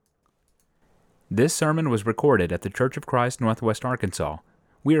This sermon was recorded at the Church of Christ, Northwest Arkansas.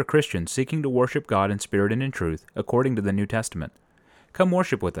 We are Christians seeking to worship God in spirit and in truth, according to the New Testament. Come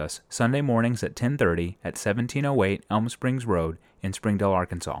worship with us Sunday mornings at 10:30 at 1708 Elm Springs Road in Springdale,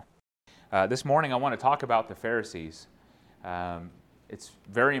 Arkansas. This morning I want to talk about the Pharisees. It's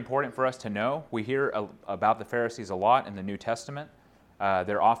very important for us to know. We hear about the Pharisees a lot in the New Testament.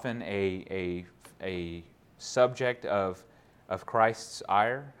 They're often a subject of Christ's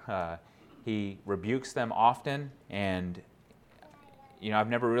ire. He rebukes them often, and I've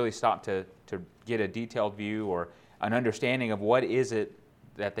never really stopped to get a detailed view or an understanding of what is it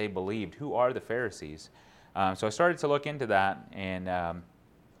that they believed. Who are the Pharisees? So I started to look into that, and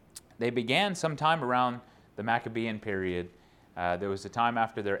they began sometime around the Maccabean period. There was a time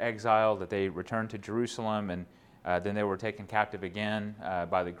after their exile that they returned to Jerusalem, and then they were taken captive again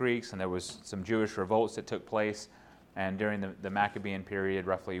by the Greeks, and there was some Jewish revolts that took place. And during the Maccabean period,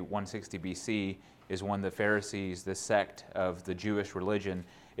 roughly 160 BC, is when the Pharisees, the sect of the Jewish religion,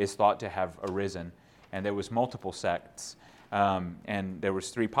 is thought to have arisen. And there was multiple sects. And there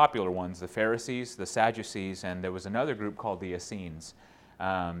was three popular ones: the Pharisees, the Sadducees, and there was another group called the Essenes.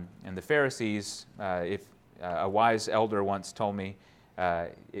 And the Pharisees, if a wise elder once told me,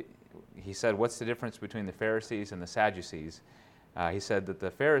 he said, "What's the difference between the Pharisees and the Sadducees?" He said that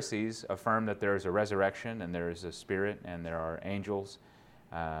the Pharisees affirm that there is a resurrection and there is a spirit and there are angels,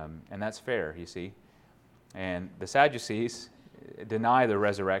 and that's fair, you see. And the Sadducees deny the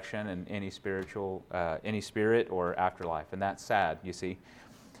resurrection and any spirit or afterlife, and that's sad, you see.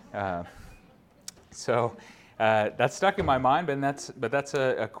 So that stuck in my mind, but that's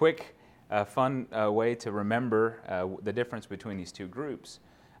a quick, fun way to remember the difference between these two groups.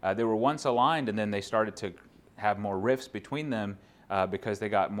 They were once aligned, and then they started to have more rifts between them because they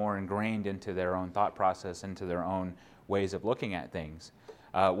got more ingrained into their own thought process, into their own ways of looking at things.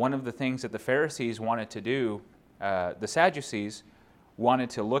 One of the things that the Pharisees wanted to do, the Sadducees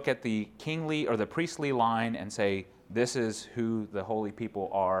wanted to look at the kingly or the priestly line and say, this is who the holy people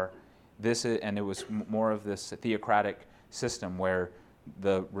are. And it was more of this theocratic system where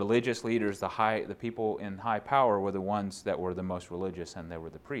the religious leaders, the people in high power, were the ones that were the most religious, and they were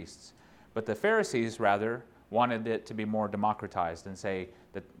the priests. But the Pharisees, rather, wanted it to be more democratized and say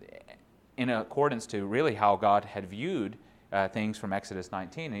that in accordance to really how God had viewed things from Exodus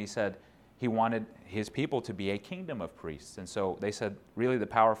 19. And he said he wanted his people to be a kingdom of priests. And so they said really the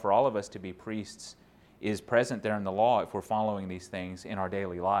power for all of us to be priests is present there in the law if we're following these things in our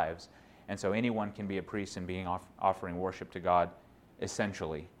daily lives. And so anyone can be a priest and offering worship to God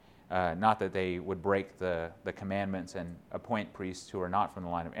essentially. Not that they would break the commandments and appoint priests who are not from the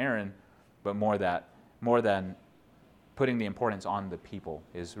line of Aaron, but more than putting the importance on the people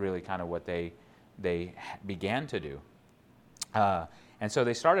is really kind of what they began to do. And so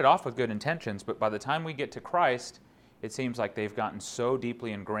they started off with good intentions, but by the time we get to Christ, it seems like they've gotten so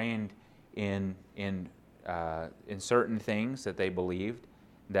deeply ingrained in certain things that they believed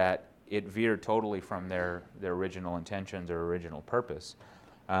that it veered totally from their original intentions or original purpose.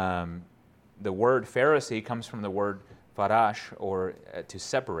 The word Pharisee comes from the word farash, or to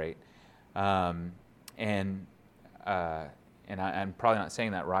separate. And I'm probably not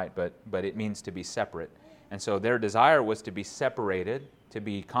saying that right, but it means to be separate. And so their desire was to be separated, to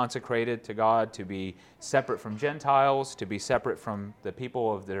be consecrated to God, to be separate from Gentiles, to be separate from the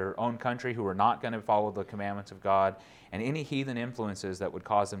people of their own country who were not going to follow the commandments of God, and any heathen influences that would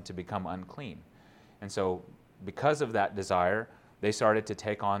cause them to become unclean. And so because of that desire, they started to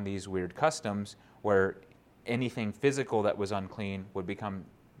take on these weird customs where anything physical that was unclean would come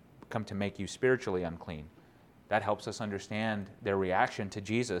to make you spiritually unclean. That helps us understand their reaction to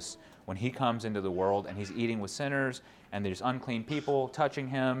Jesus when he comes into the world and he's eating with sinners and there's unclean people touching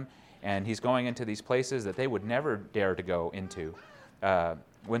him, and he's going into these places that they would never dare to go into.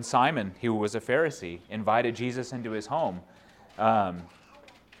 When Simon, who was a Pharisee, invited Jesus into his home,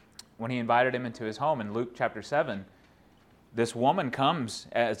 when he invited him into his home in Luke chapter 7, this woman comes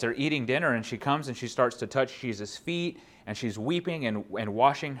as they're eating dinner, and she comes and she starts to touch Jesus' feet, and she's weeping and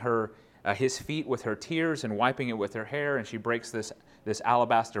washing his feet with her tears and wiping it with her hair, and she breaks this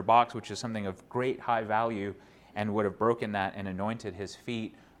alabaster box, which is something of great high value, and would have broken that and anointed his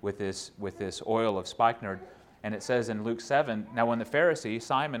feet with this oil of spikenard. And it says in Luke 7, now when the Pharisee,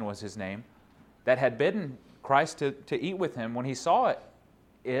 Simon was his name, that had bidden Christ to eat with him, when he saw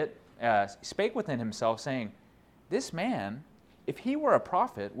it spake within himself, saying, this man, if he were a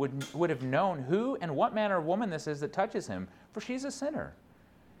prophet, would have known who and what manner of woman this is that touches him, for she's a sinner.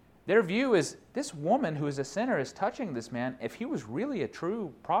 Their view is, this woman who is a sinner is touching this man. If he was really a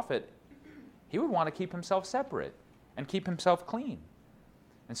true prophet, he would want to keep himself separate and keep himself clean.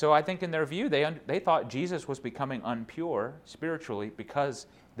 And so I think in their view, they thought Jesus was becoming impure spiritually because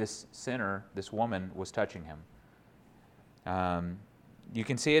this sinner, this woman, was touching him. You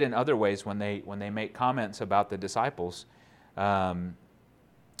can see it in other ways when they make comments about the disciples,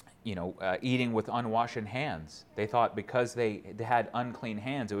 eating with unwashed hands. They thought because they had unclean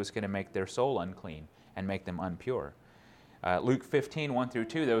hands, it was going to make their soul unclean and make them impure. Luke 15, 1 through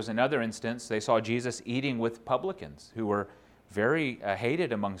 2, there was another instance. They saw Jesus eating with publicans who were very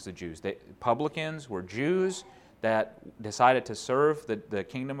hated amongst the Jews. Publicans were Jews that decided to serve the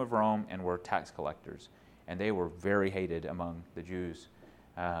kingdom of Rome and were tax collectors. And they were very hated among the Jews.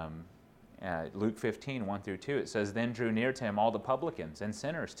 Luke 15, 1 through 2, it says, "Then drew near to him all the publicans and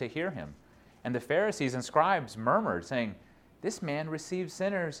sinners to hear him. And the Pharisees and scribes murmured, saying, 'This man receives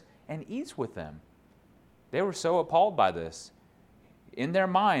sinners and eats with them.'" They were so appalled by this. In their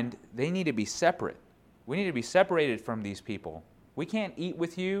mind, they need to be separate. We need to be separated from these people. We can't eat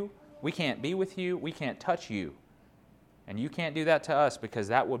with you. We can't be with you. We can't touch you. And you can't do that to us because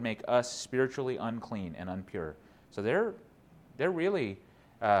that would make us spiritually unclean and impure. So they're really,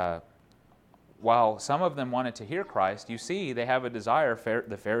 while some of them wanted to hear Christ, you see they have a desire.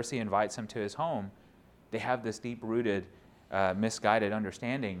 The Pharisee invites him to his home. They have this deep-rooted, misguided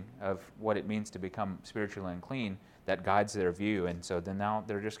understanding of what it means to become spiritually unclean that guides their view. And so then now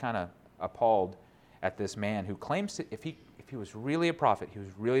they're just kind of appalled at this man who claims to, if he was really a prophet, he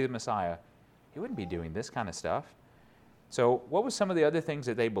was really the Messiah, he wouldn't be doing this kind of stuff. So what was some of the other things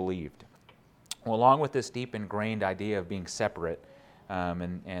that they believed? Well, along with this deep ingrained idea of being separate,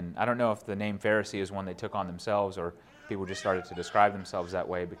 and I don't know if the name Pharisee is one they took on themselves or people just started to describe themselves that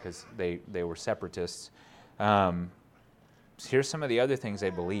way because they were separatists. Here's some of the other things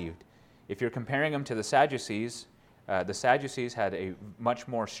they believed. If you're comparing them to the Sadducees had a much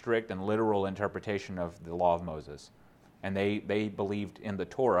more strict and literal interpretation of the law of Moses. And they believed in the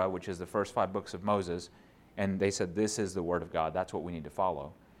Torah, which is the first 5 books of Moses, and they said, this is the Word of God. That's what we need to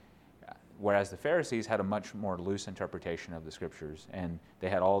follow. Whereas the Pharisees had a much more loose interpretation of the Scriptures. And they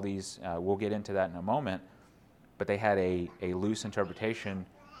had all these, we'll get into that in a moment, but they had a loose interpretation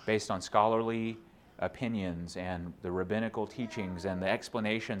based on scholarly opinions and the rabbinical teachings and the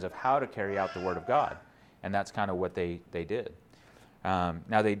explanations of how to carry out the Word of God. And that's kind of what they did.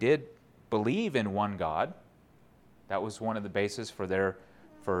 Now they did believe in one God. That was one of the bases for their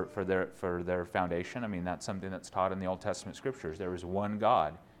foundation. I mean, that's something that's taught in the Old Testament Scriptures. There is one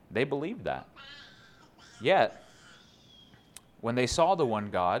God. They believed that. Yet, when they saw the one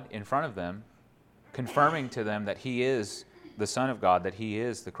God in front of them, confirming to them that He is the Son of God, that He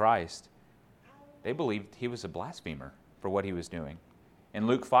is the Christ, they believed He was a blasphemer for what He was doing. In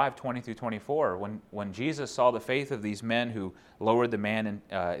Luke 5, 20 through 24, when Jesus saw the faith of these men who lowered the man,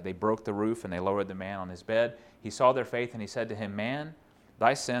 and they broke the roof and they lowered the man on his bed, He saw their faith and He said to him, "Man,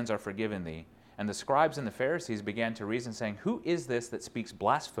 thy sins are forgiven thee." And the scribes and the Pharisees began to reason, saying, "Who is this that speaks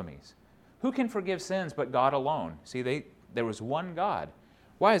blasphemies? Who can forgive sins but God alone?" See, there was one God.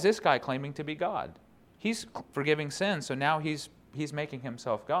 Why is this guy claiming to be God? He's forgiving sins, so now he's making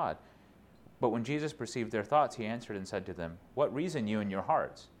Himself God. But when Jesus perceived their thoughts, He answered and said to them, "What reason you in your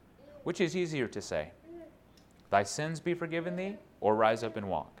hearts? Which is easier to say, thy sins be forgiven thee, or rise up and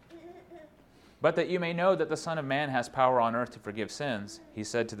walk? But that you may know that the Son of Man has power on earth to forgive sins," He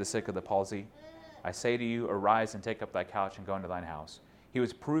said to the sick of the palsy, "I say to you, arise and take up thy couch and go into thine house." He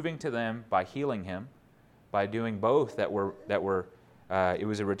was proving to them by healing him, by doing both that were. It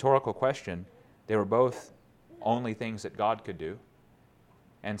was a rhetorical question. They were both only things that God could do.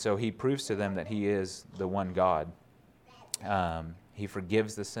 And so He proves to them that He is the one God. He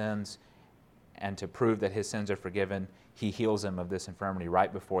forgives the sins, and to prove that His sins are forgiven, He heals them of this infirmity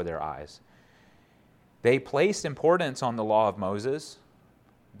right before their eyes. They placed importance on the law of Moses.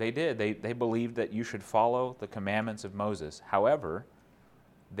 They did. They believed that you should follow the commandments of Moses. However,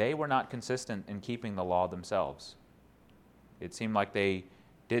 they were not consistent in keeping the law themselves. It seemed like they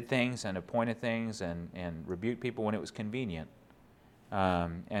did things and appointed things and rebuked people when it was convenient.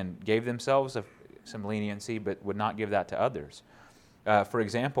 And gave themselves some leniency, but would not give that to others. For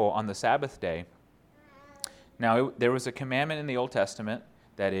example, on the Sabbath day, now there was a commandment in the Old Testament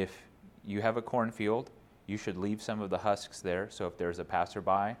that if you have a cornfield, you should leave some of the husks there. So if there's a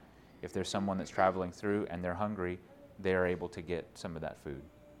passerby, if there's someone that's traveling through and they're hungry, they're able to get some of that food.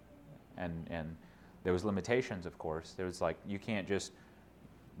 And there was limitations, of course. There was like, you can't just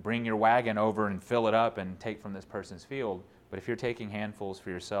bring your wagon over and fill it up and take from this person's field. But if you're taking handfuls for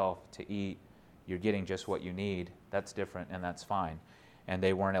yourself to eat, you're getting just what you need. That's different, and that's fine. And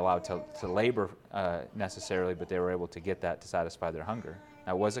they weren't allowed to labor necessarily, but they were able to get that to satisfy their hunger.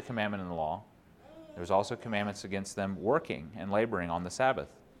 That was a commandment in the law. There was also commandments against them working and laboring on the Sabbath.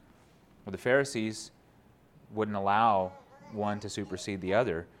 Well, the Pharisees wouldn't allow one to supersede the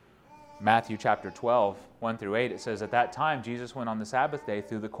other. Matthew chapter 12, 1 through 8, it says, "At that time Jesus went on the Sabbath day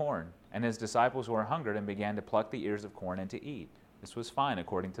through the corn, and his disciples were hungered and began to pluck the ears of corn and to eat. This was fine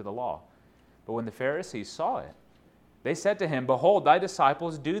according to the law. But when the Pharisees saw it, they said to him, 'Behold, thy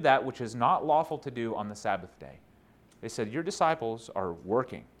disciples do that which is not lawful to do on the Sabbath day.'" They said, "Your disciples are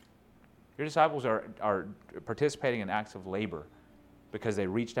working. Your disciples are participating in acts of labor because they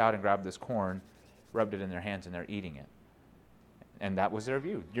reached out and grabbed this corn, rubbed it in their hands, and they're eating it." And that was their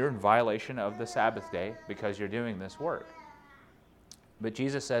view. You're in violation of the Sabbath day because you're doing this work. But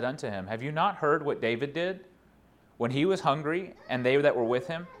Jesus said unto him, "Have you not heard what David did when he was hungry, and they that were with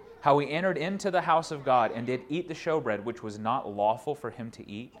him, how he entered into the house of God and did eat the showbread, which was not lawful for him to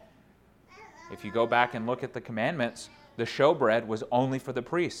eat?" If you go back and look at the commandments, the showbread was only for the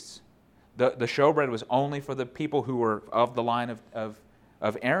priests. The showbread was only for the people who were of the line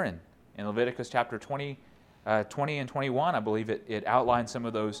of Aaron. In Leviticus chapter 20 and 21, I believe it outlines some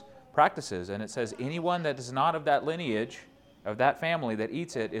of those practices. And it says, anyone that is not of that lineage, of that family, that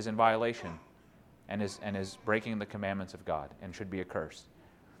eats it is in violation and is breaking the commandments of God and should be accursed.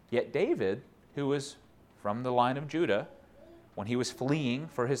 Yet David, who was from the line of Judah, when he was fleeing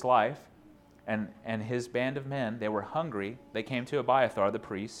for his life, and his band of men, they were hungry. They came to Abiathar, the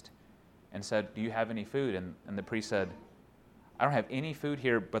priest, and said, "Do you have any food?" And the priest said, "I don't have any food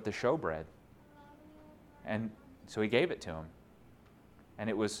here but the showbread." And so he gave it to him. And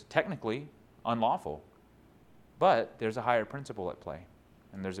it was technically unlawful. But there's a higher principle at play,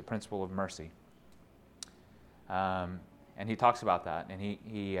 and there's a principle of mercy. And he talks about that. And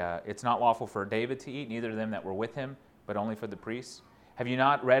it's not lawful for David to eat, neither of them that were with him, but only for the priests. Have you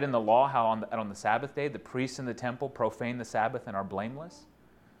not read in the law how on the Sabbath day the priests in the temple profane the Sabbath and are blameless?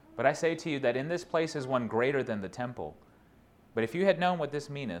 But I say to you that in this place is one greater than the temple. But if you had known what this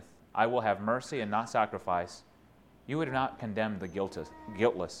meaneth, I will have mercy and not sacrifice, you would have not condemned the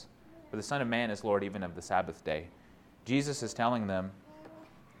guiltless. For the Son of Man is Lord even of the Sabbath day. Jesus is telling them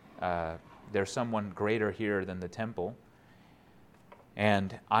there's someone greater here than the temple.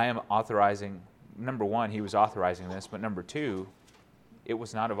 And I am authorizing, number one, he was authorizing this, but number two, it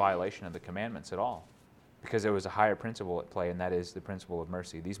was not a violation of the commandments at all, because there was a higher principle at play, and that is the principle of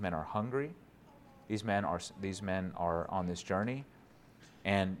mercy. These men are hungry. These men are on this journey,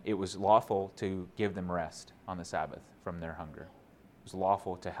 and it was lawful to give them rest on the Sabbath from their hunger. It was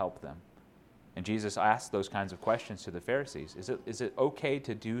lawful to help them. And Jesus asked those kinds of questions to the Pharisees. Is it okay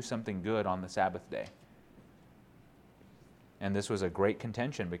to do something good on the Sabbath day? And this was a great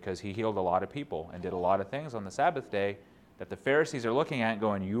contention because he healed a lot of people and did a lot of things on the Sabbath day that the Pharisees are looking at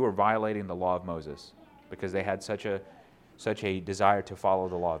going, you are violating the law of Moses, because they had such a desire to follow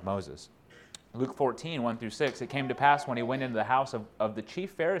the law of Moses. Luke 14, 1 through 6, it came to pass when he went into the house of the chief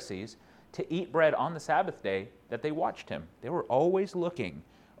Pharisees to eat bread on the Sabbath day that they watched him. They were always looking,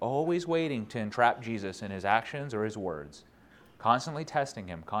 always waiting to entrap Jesus in his actions or his words, constantly testing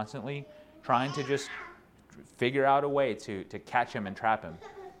him, constantly trying to just figure out a way to catch him and trap him.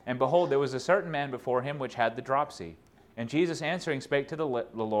 And behold, there was a certain man before him which had the dropsy. And Jesus answering spake to the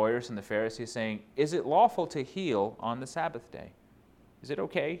lawyers and the Pharisees, saying, Is it lawful to heal on the Sabbath day? Is it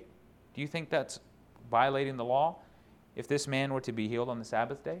okay? Do you think that's violating the law if this man were to be healed on the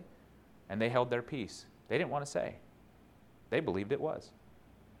Sabbath day? And they held their peace. They didn't want to say. They believed it was.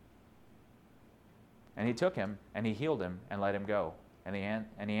 And he took him, and he healed him, and let him go. And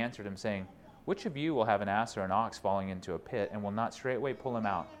he answered him, saying, Which of you will have an ass or an ox falling into a pit, and will not straightway pull him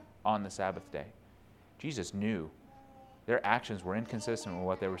out on the Sabbath day? Jesus knew their actions were inconsistent with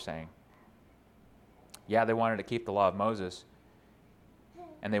what they were saying. Yeah, they wanted to keep the law of Moses,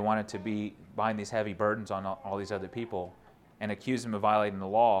 and they wanted to be behind these heavy burdens on all these other people and accuse them of violating the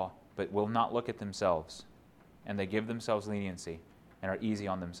law, but will not look at themselves. And they give themselves leniency and are easy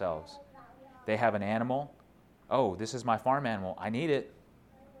on themselves. They have an animal. Oh, this is my farm animal. I need it.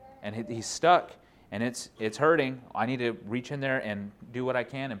 And he's stuck, and it's hurting. I need to reach in there and do what I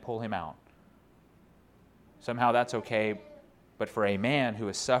can and pull him out. Somehow that's okay, but for a man who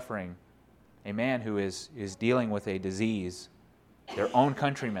is suffering, a man who is dealing with a disease, their own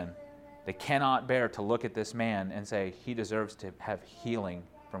countrymen, they cannot bear to look at this man and say, he deserves to have healing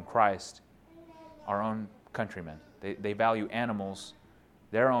from Christ, our own countrymen. They value animals,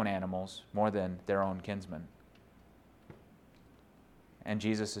 their own animals, more than their own kinsmen. And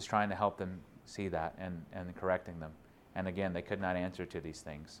Jesus is trying to help them see that and correcting them. And again, they could not answer to these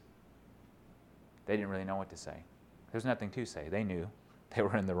things. They didn't really know what to say. There's nothing to say. They knew they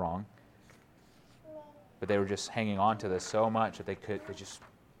were in the wrong. But they were just hanging on to this so much that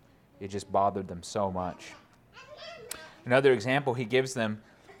it just bothered them so much. Another example he gives them,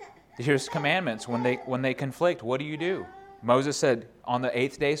 Here's commandments. When they conflict, what do? Moses said, on the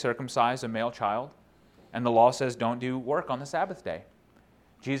 8th day, circumcise a male child. And the law says, don't do work on the Sabbath day.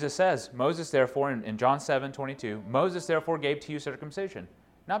 Jesus says, Moses therefore, in John 7:22, Moses therefore gave to you circumcision.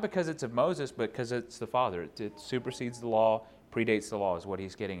 Not because it's of Moses, but because it's the Father. It supersedes the law, predates the law, is what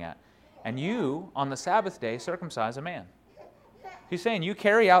he's getting at. And you, on the Sabbath day, circumcise a man. He's saying, you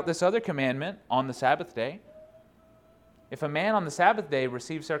carry out this other commandment on the Sabbath day. If a man on the Sabbath day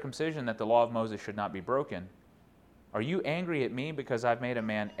receives circumcision that the law of Moses should not be broken, are you angry at me because I've made a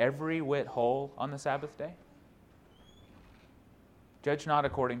man every whit whole on the Sabbath day? Judge not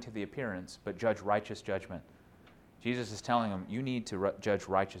according to the appearance, but judge righteous judgment. Jesus is telling them, you need to judge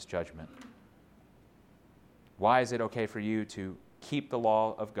righteous judgment. Why is it okay for you to keep the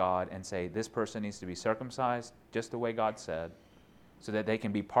law of God and say this person needs to be circumcised just the way God said, so that they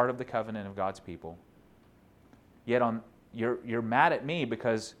can be part of the covenant of God's people? Yet you're mad at me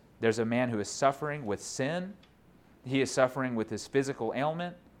because there's a man who is suffering with sin. He is suffering with his physical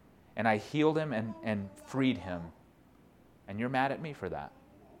ailment, and I healed him and freed him. And you're mad at me for that.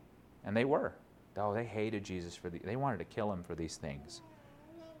 And they were. Oh, they hated Jesus they wanted to kill him for these things.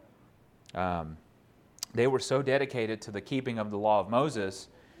 They were so dedicated to the keeping of the law of Moses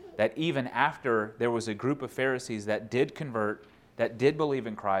that even after there was a group of Pharisees that did convert, that did believe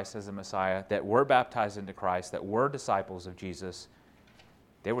in Christ as the Messiah, that were baptized into Christ, that were disciples of Jesus,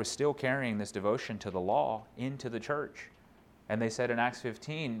 they were still carrying this devotion to the law into the church. And they said in Acts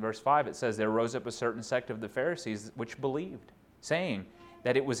 15, verse 5, it says, there rose up a certain sect of the Pharisees which believed, saying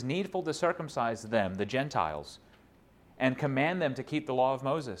that it was needful to circumcise them, the Gentiles, and command them to keep the law of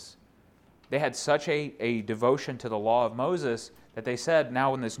Moses. They had such a devotion to the law of Moses that they said,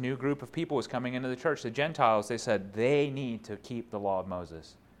 now when this new group of people was coming into the church, the Gentiles, they said they need to keep the law of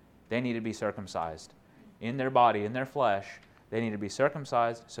Moses. They need to be circumcised in their body, in their flesh. They need to be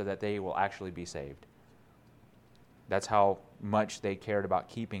circumcised so that they will actually be saved. That's how much they cared about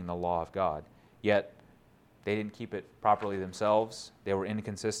keeping the law of God. Yet, they didn't keep it properly themselves. They were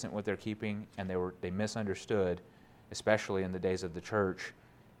inconsistent with their keeping, and they misunderstood, especially in the days of the church,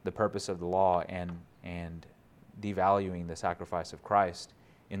 the purpose of the law and devaluing the sacrifice of Christ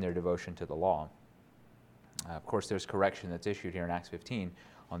in their devotion to the law. Of course, there's correction that's issued here in Acts 15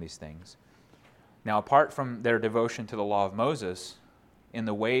 on these things. Now, apart from their devotion to the law of Moses, in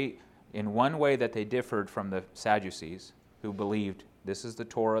one way that they differed from the Sadducees, who believed this is the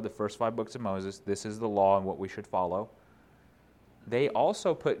Torah, the first 5 books of Moses, this is the law and what we should follow, they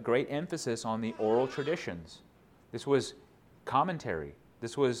also put great emphasis on the oral traditions. This was commentary.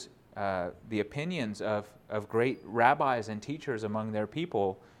 This was the opinions of great rabbis and teachers among their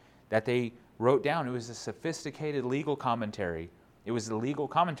people that they wrote down. It was a sophisticated legal commentary. It was the legal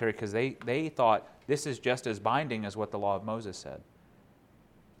commentary because they thought this is just as binding as what the law of Moses said.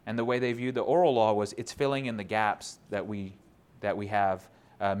 And the way they viewed the oral law was it's filling in the gaps that we have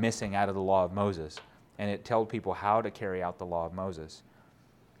missing out of the law of Moses. And it told people how to carry out the law of Moses.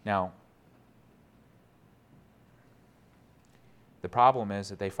 Now, the problem is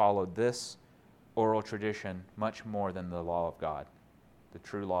that they followed this oral tradition much more than the law of God, the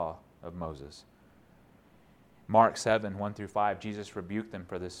true law of Moses. Mark 7, 1 through 5, Jesus rebuked them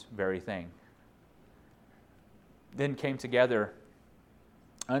for this very thing. Then came together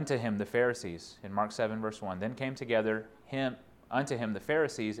unto him the Pharisees, in Mark 7, verse 1, then came together unto him the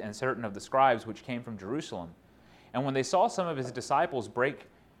Pharisees and certain of the scribes which came from Jerusalem. And when they saw some of his disciples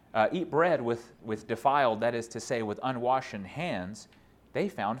eat bread with defiled, that is to say, with unwashed hands, they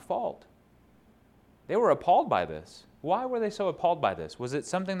found fault. They were appalled by this. Why were they so appalled by this? Was it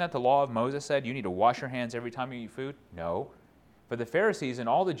something that the law of Moses said, you need to wash your hands every time you eat food? No. For the Pharisees and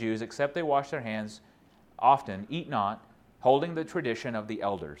all the Jews, except they wash their hands often, eat not, holding the tradition of the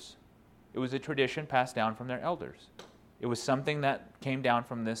elders. It was a tradition passed down from their elders. It was something that came down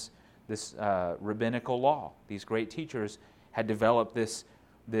from this rabbinical law. These great teachers had developed this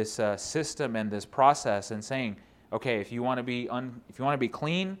system and this process and saying, okay, if you want to be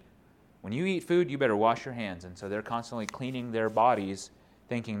clean, when you eat food, you better wash your hands. And so they're constantly cleaning their bodies,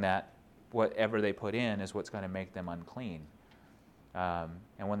 thinking that whatever they put in is what's going to make them unclean. And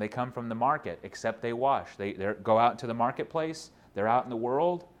when they come from the market, except they wash, they go out into the marketplace, they're out in the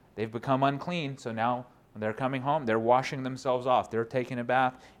world, they've become unclean, so now when they're coming home, they're washing themselves off. They're taking a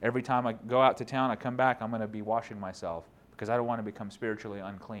bath. Every time I go out to town, I come back, I'm going to be washing myself because I don't want to become spiritually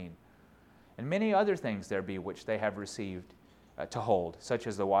unclean. And many other things there be which they have received to hold, such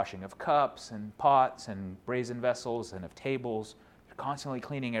as the washing of cups and pots and brazen vessels and of tables. They're constantly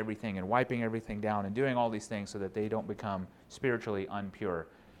cleaning everything and wiping everything down and doing all these things so that they don't become spiritually impure.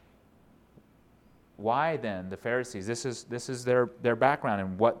 Why then the Pharisees? This is their background,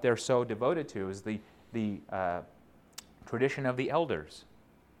 and what they're so devoted to is the tradition of the elders.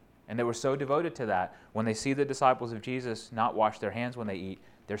 And they were so devoted to that. When they see the disciples of Jesus not wash their hands when they eat,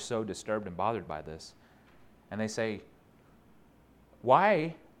 they're so disturbed and bothered by this. And they say,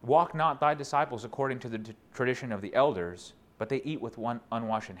 why walk not thy disciples according to the tradition of the elders, but they eat with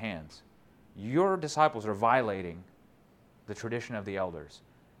unwashed hands? Your disciples are violating the tradition of the elders.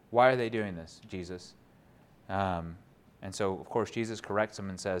 Why are they doing this, Jesus? And so, of course, Jesus corrects them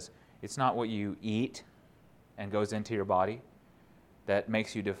and says, it's not what you eat and goes into your body that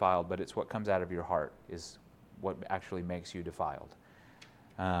makes you defiled, but it's what comes out of your heart is what actually makes you defiled.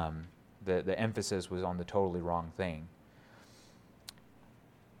 The emphasis was on the totally wrong thing.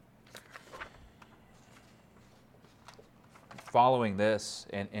 Following this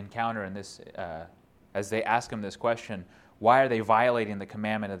encounter and this, as they ask him this question, why are they violating the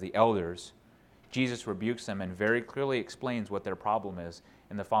commandment of the elders? Jesus rebukes them and very clearly explains what their problem is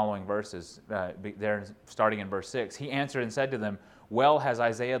in the following verses. There, starting in verse 6, he answered and said to them, well has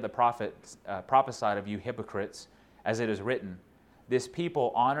Isaiah the prophet prophesied of you hypocrites, as it is written, this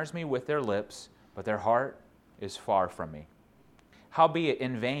people honors me with their lips, but their heart is far from me. Howbeit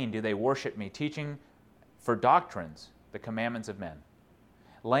in vain do they worship me, teaching for doctrines the commandments of men.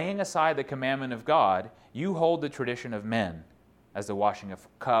 Laying aside the commandment of God, you hold the tradition of men, as the washing of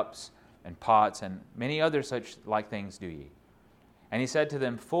cups and pots and many other such like things do ye. And he said to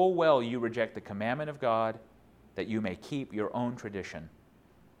them, full well you reject the commandment of God, that you may keep your own tradition.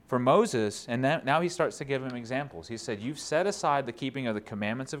 For Moses, and now he starts to give him examples. He said, you've set aside the keeping of the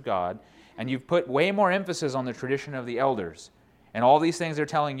commandments of God, and you've put way more emphasis on the tradition of the elders. And all these things they're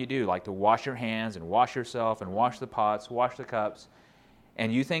telling you to do, like to wash your hands and wash yourself and wash the pots, wash the cups.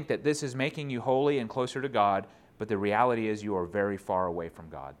 And you think that this is making you holy and closer to God, but the reality is you are very far away from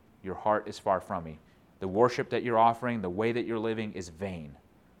God. Your heart is far from me. The worship that you're offering, the way that you're living is vain.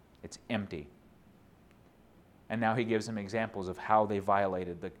 It's empty. And now he gives them examples of how they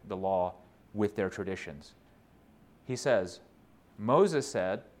violated the law with their traditions. He says, Moses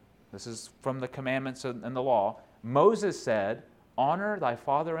said, this is from the commandments and the law, Moses said, honor thy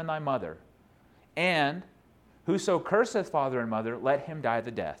father and thy mother, and whoso curseth father and mother, let him die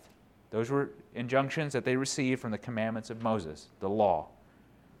the death. Those were injunctions that they received from the commandments of Moses, the law.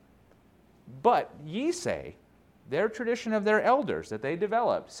 But ye say, their tradition of their elders that they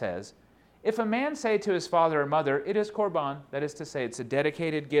developed says, if a man say to his father or mother, it is korban, that is to say, it's a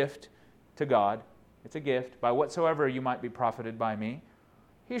dedicated gift to God, it's a gift, by whatsoever you might be profited by me,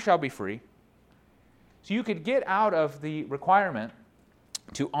 he shall be free. So you could get out of the requirement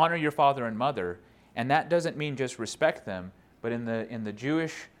to honor your father and mother, and that doesn't mean just respect them, but in the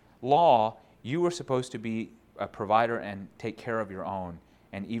Jewish law, you were supposed to be a provider and take care of your own,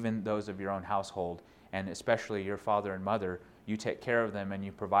 and even those of your own household, and especially your father and mother. You take care of them and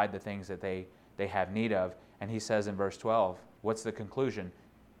you provide the things that they have need of. And he says in verse 12, what's the conclusion?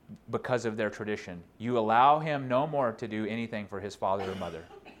 Because of their tradition. You allow him no more to do anything for his father or mother.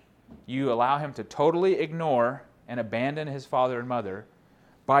 You allow him to totally ignore and abandon his father and mother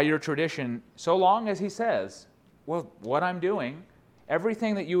by your tradition, so long as he says, well, what I'm doing,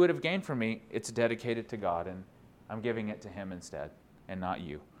 everything that you would have gained from me, it's dedicated to God, and I'm giving it to him instead, and not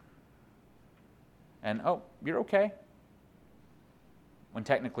you. And, oh, you're okay. When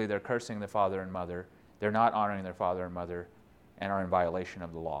technically they're cursing their father and mother, they're not honoring their father and mother, and are in violation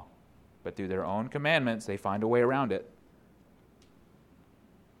of the law. But through their own commandments, they find a way around it.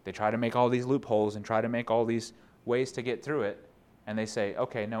 They try to make all these loopholes and try to make all these ways to get through it, and they say,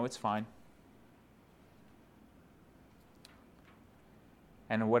 okay, no, it's fine.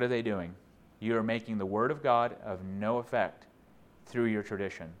 And what are they doing? You are making the word of God of no effect through your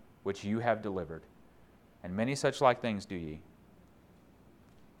tradition, which you have delivered. And many such like things do ye.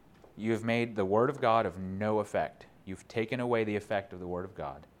 You have made the word of God of no effect. You've taken away the effect of the word of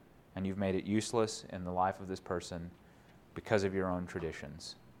God, and you've made it useless in the life of this person because of your own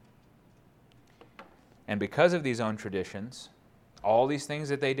traditions. And because of these own traditions, all these things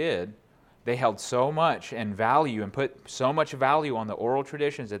that they did, they held so much in value and put so much value on the oral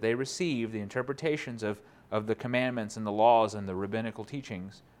traditions that they received, the interpretations of the commandments and the laws and the rabbinical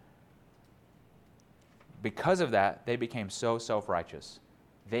teachings. Because of that, they became so self-righteous.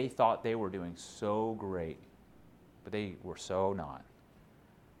 They thought they were doing so great, but they were so not.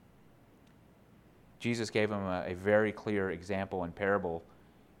 Jesus gave them a very clear example and parable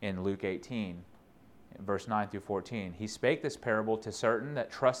in Luke 18, verse 9 through 14. He spake this parable to certain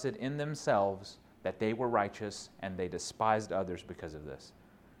that trusted in themselves that they were righteous, and they despised others because of this.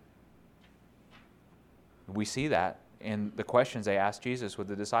 We see that in the questions they asked Jesus with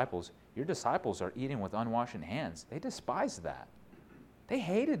the disciples, your disciples are eating with unwashed hands. They despised that. They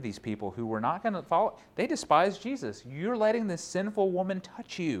hated these people who were not going to follow. They despised Jesus. You're letting this sinful woman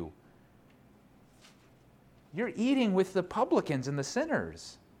touch you. You're eating with the publicans and the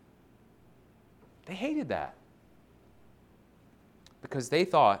sinners. They hated that. Because they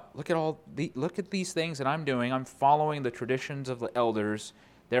thought, look at these things that I'm doing. I'm following the traditions of the elders.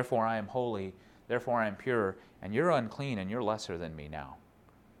 Therefore I am holy. Therefore I am pure. And you're unclean and you're lesser than me now.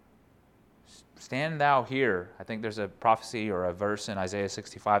 Stand thou here. I think there's a prophecy or a verse in Isaiah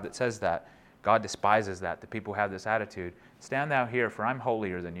 65 that says that. God despises that. The people have this attitude. Stand thou here, for I'm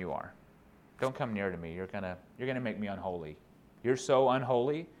holier than you are. Don't come near to me. You're gonna make me unholy. You're so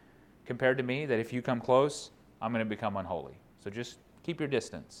unholy compared to me that if you come close, I'm going to become unholy. So just keep your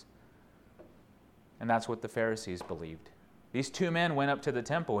distance. And that's what the Pharisees believed. These two men went up to the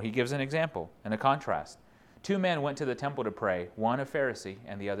temple. He gives an example and a contrast. Two men went to the temple to pray, one a Pharisee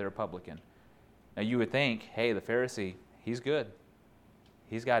and the other a publican. Now you would think, hey, the Pharisee, he's good.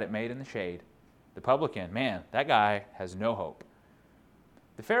 He's got it made in the shade. The publican, man, that guy has no hope.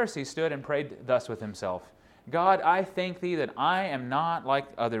 The Pharisee stood and prayed thus with himself, God, I thank thee that I am not like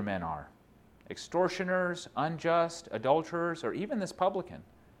other men are, extortioners, unjust, adulterers, or even this publican.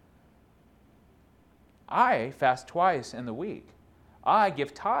 I fast twice in the week. I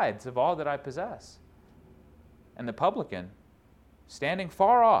give tithes of all that I possess. And the publican, standing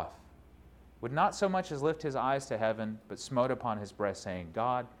far off, would not so much as lift his eyes to heaven, but smote upon his breast, saying,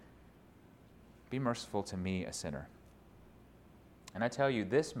 God, be merciful to me, a sinner. And I tell you,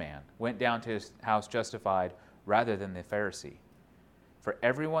 this man went down to his house justified rather than the Pharisee. For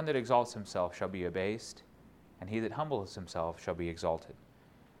everyone that exalts himself shall be abased, and he that humbles himself shall be exalted.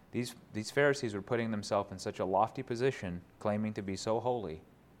 These Pharisees were putting themselves in such a lofty position, claiming to be so holy,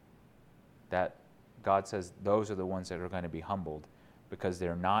 that God says those are the ones that are going to be humbled because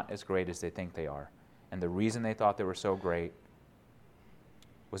they're not as great as they think they are. And the reason they thought they were so great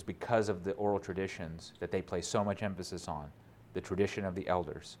was because of the oral traditions that they place so much emphasis on, the tradition of the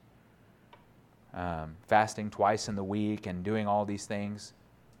elders. Fasting twice in the week and doing all these things,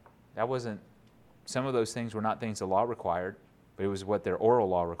 some of those things were not things the law required, but it was what their oral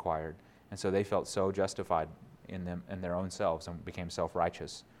law required. And so they felt so justified in their own selves and became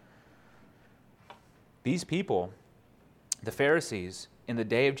self-righteous. These people, the Pharisees, in the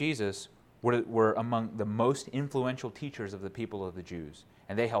day of Jesus, were among the most influential teachers of the people of the Jews.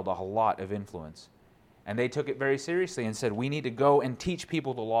 And they held a lot of influence. And they took it very seriously and said, we need to go and teach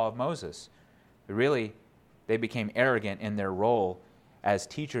people the law of Moses. But really, they became arrogant in their role as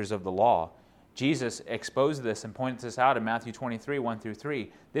teachers of the law. Jesus exposed this and pointed this out in Matthew 23, 1 through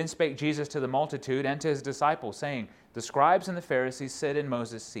 3. Then spake Jesus to the multitude and to his disciples, saying, the scribes and the Pharisees sit in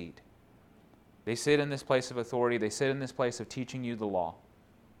Moses' seat. They sit in this place of authority. They sit in this place of teaching you the law.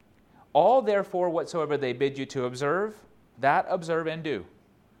 All therefore whatsoever they bid you to observe, that observe and do.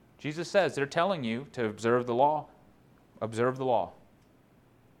 Jesus says they're telling you to observe the law. Observe the law.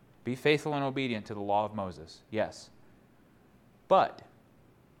 Be faithful and obedient to the law of Moses. Yes. But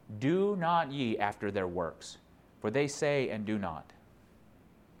do not ye after their works, for they say and do not.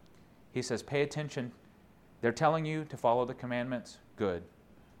 He says, pay attention. They're telling you to follow the commandments. Good.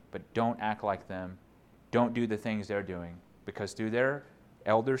 But don't act like them. Don't do the things they're doing. Because through their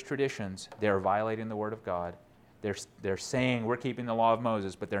elders' traditions, they're violating the Word of God. They're saying we're keeping the law of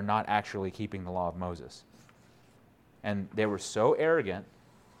Moses, but they're not actually keeping the law of Moses. And they were so arrogant,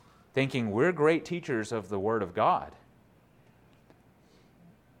 thinking we're great teachers of the Word of God.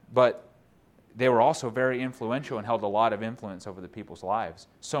 But they were also very influential and held a lot of influence over the people's lives,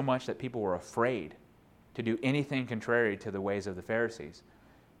 so much that people were afraid to do anything contrary to the ways of the Pharisees.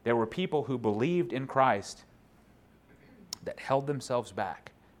 There were people who believed in Christ that held themselves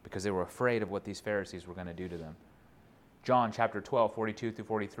back because they were afraid of what these Pharisees were going to do to them. John chapter 12, 42 through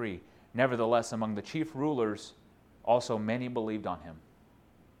 43. Nevertheless, among the chief rulers also many believed on him.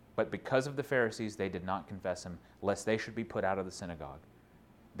 But because of the Pharisees, they did not confess him, lest they should be put out of the synagogue.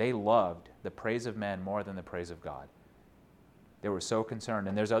 They loved the praise of men more than the praise of God. They were so concerned.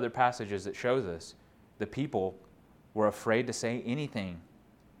 And there's other passages that show this. The people were afraid to say anything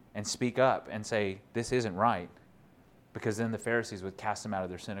and speak up and say, this isn't right, because then the Pharisees would cast them out of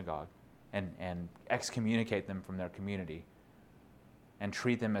their synagogue and excommunicate them from their community and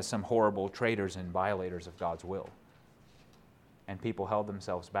treat them as some horrible traitors and violators of God's will. And people held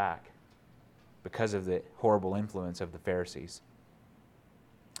themselves back because of the horrible influence of the Pharisees.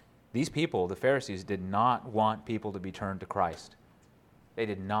 These people, the Pharisees, did not want people to be turned to Christ. They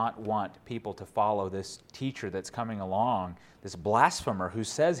did not want people to follow this teacher that's coming along, this blasphemer who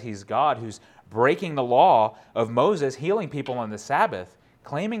says he's God, who's breaking the law of Moses, healing people on the Sabbath,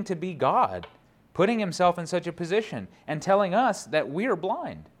 claiming to be God, putting himself in such a position, and telling us that we are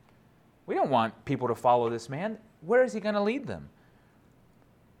blind. We don't want people to follow this man. Where is he going to lead them?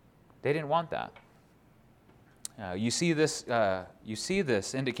 They didn't want that. You see this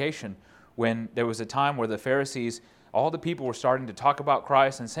indication when there was a time where the Pharisees, all the people were starting to talk about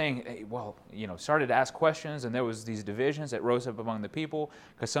Christ and saying, hey, started to ask questions, and there was these divisions that rose up among the people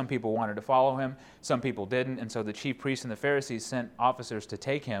because some people wanted to follow him, some people didn't, and so the chief priests and the Pharisees sent officers to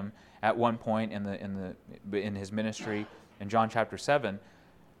take him at one point in his ministry in John chapter 7.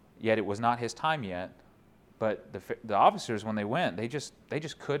 Yet it was not his time yet, but the officers, when they went, they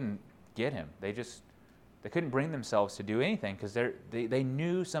just couldn't get him. They couldn't bring themselves to do anything because they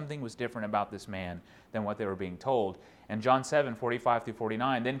knew something was different about this man than what they were being told. And John 7:45 through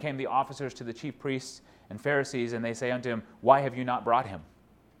 49, then came the officers to the chief priests and Pharisees, and they say unto him, why have you not brought him?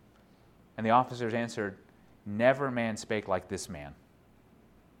 And the officers answered, never man spake like this man.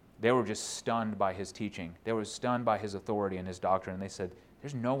 They were just stunned by his teaching. They were stunned by his authority and his doctrine. And they said,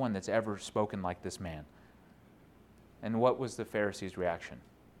 there's no one that's ever spoken like this man. And what was the Pharisees' reaction?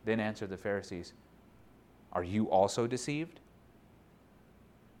 Then answered the Pharisees, are you also deceived?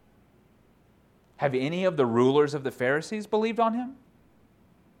 Have any of the rulers of the Pharisees believed on him?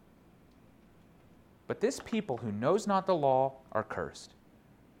 But this people who knows not the law are cursed.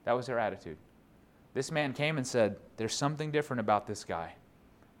 That was their attitude. This man came and said, there's something different about this guy.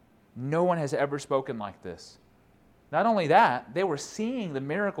 No one has ever spoken like this. Not only that, they were seeing the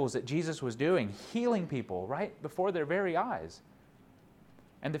miracles that Jesus was doing, healing people right before their very eyes.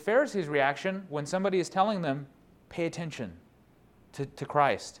 And the Pharisees' reaction when somebody is telling them, pay attention to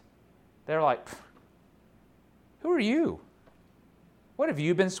Christ, they're like, who are you? What, have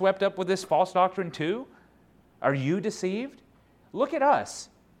you been swept up with this false doctrine too? Are you deceived? Look at us.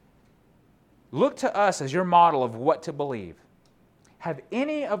 Look to us as your model of what to believe. Have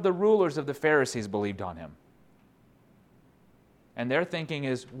any of the rulers of the Pharisees believed on him? And their thinking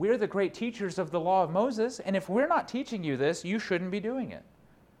is, we're the great teachers of the law of Moses, and if we're not teaching you this, you shouldn't be doing it.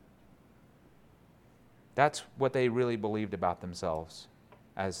 That's what they really believed about themselves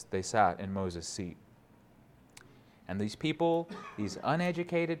as they sat in Moses' seat. And these people, these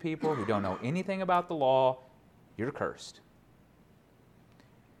uneducated people who don't know anything about the law, you're cursed.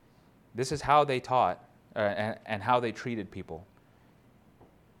 This is how they taught and how they treated people.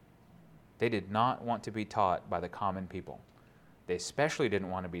 They did not want to be taught by the common people. They especially didn't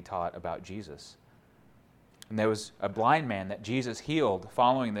want to be taught about Jesus. And there was a blind man that Jesus healed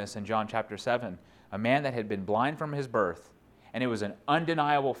following this in John chapter 7, a man that had been blind from his birth. And it was an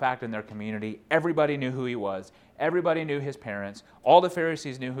undeniable fact in their community. Everybody knew who he was. Everybody knew his parents. All the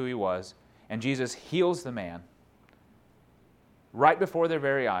Pharisees knew who he was. And Jesus heals the man right before their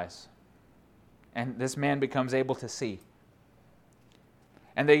very eyes. And this man becomes able to see.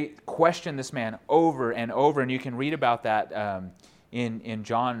 And they question this man over and over. And you can read about that in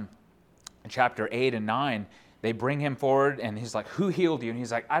John chapter 8 and 9. They bring him forward and he's like, who healed you? And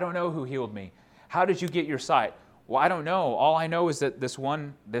he's like, I don't know who healed me. How did you get your sight? Well, I don't know. All I know is that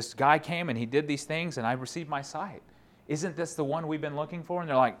this guy came and he did these things and I received my sight. Isn't this the one we've been looking for? And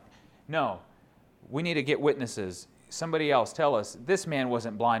they're like, no, we need to get witnesses. Somebody else tell us, this man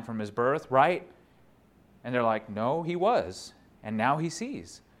wasn't blind from his birth, right? And they're like, no, he was. And now he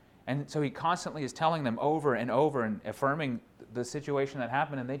sees. And so he constantly is telling them over and over and affirming the situation that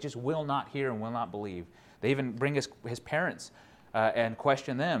happened, and they just will not hear and will not believe. They even bring his parents and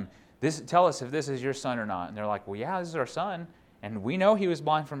question them. Tell us if this is your son or not. And they're like, well, yeah, this is our son. And we know he was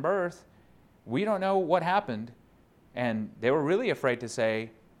blind from birth. We don't know what happened. And they were really afraid to say,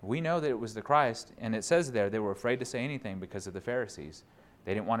 we know that it was the Christ. And it says there, they were afraid to say anything because of the Pharisees.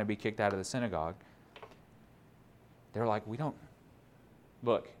 They didn't want to be kicked out of the synagogue. They're like,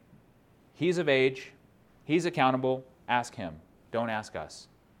 look, he's of age. He's accountable. Ask him. Don't ask us.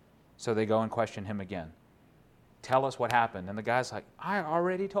 So they go and question him again. Tell us what happened. And the guy's like, I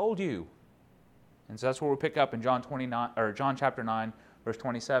already told you. And so that's where we pick up in John chapter 9, verse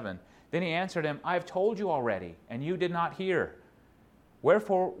 27. Then he answered him, I have told you already, and you did not hear.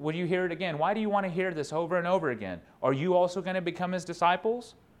 Wherefore would you hear it again? Why do you want to hear this over and over again? Are you also going to become his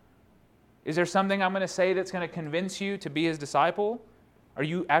disciples? Is there something I'm going to say that's going to convince you to be his disciple? Are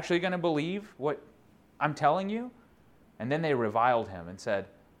you actually going to believe what I'm telling you? And then they reviled him and said,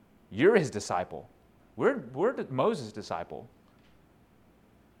 you're his disciple. We're Moses' disciple.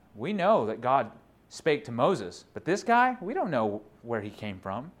 We know that God spake to Moses, but this guy, we don't know where he came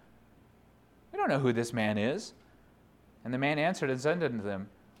from. We don't know who this man is. And the man answered and said unto them,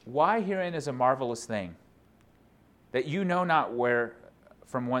 why herein is a marvelous thing, that you know not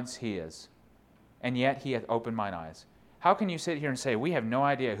from whence he is? and yet he hath opened mine eyes. How can you sit here and say, we have no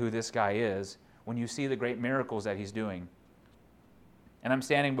idea who this guy is, when you see the great miracles that he's doing? And I'm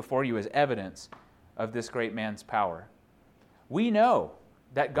standing before you as evidence of this great man's power. We know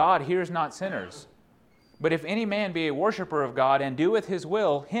that God hears not sinners. But if any man be a worshiper of God and doeth his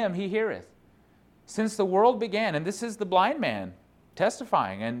will, him he heareth. Since the world began, and this is the blind man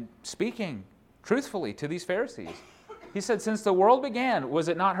testifying and speaking truthfully to these Pharisees. He said, since the world began, was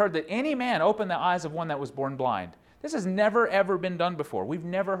it not heard that any man opened the eyes of one that was born blind? This has never, ever been done before. We've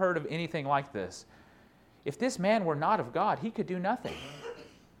never heard of anything like this. If this man were not of God, he could do nothing.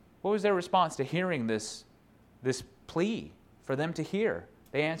 What was their response to hearing this plea for them to hear?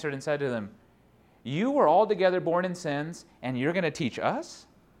 They answered and said to them, you were altogether born in sins, and you're going to teach us?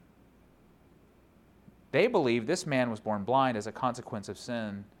 They believed this man was born blind as a consequence of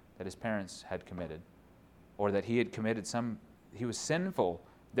sin that his parents had committed, or that he had committed he was sinful.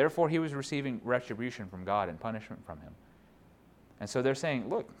 Therefore, he was receiving retribution from God and punishment from him. And so they're saying,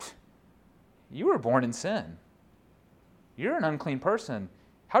 look, you were born in sin. You're an unclean person.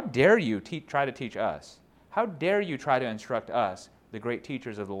 How dare you try to teach us? How dare you try to instruct us, the great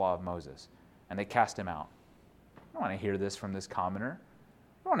teachers of the law of Moses? And they cast him out. I don't want to hear this from this commoner.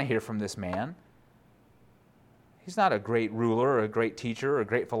 I don't want to hear from this man. He's not a great ruler or a great teacher or a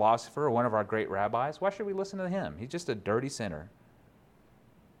great philosopher or one of our great rabbis. Why should we listen to him? He's just a dirty sinner.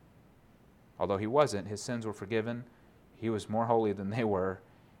 Although he wasn't, his sins were forgiven. He was more holy than they were,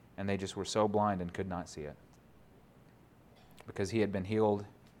 and they just were so blind and could not see it, because he had been healed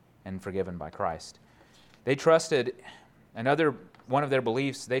and forgiven by Christ. They trusted, another one of their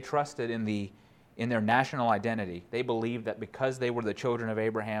beliefs, they trusted in their national identity. They believed that because they were the children of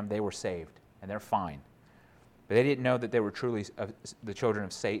Abraham, they were saved, and they're fine. But they didn't know that they were truly the children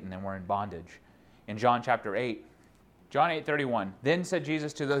of Satan and were in bondage. In John chapter 8, John 8:31, then said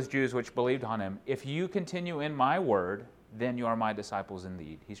Jesus to those Jews which believed on him, if you continue in my word, then you are my disciples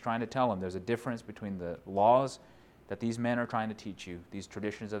indeed. He's trying to tell them there's a difference between the laws that these men are trying to teach you, these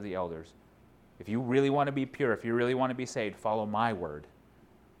traditions of the elders. If you really want to be pure, if you really want to be saved, follow my word.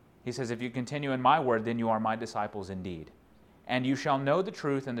 He says, if you continue in my word, then you are my disciples indeed. And you shall know the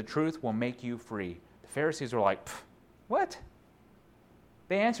truth, and the truth will make you free. The Pharisees were like, what?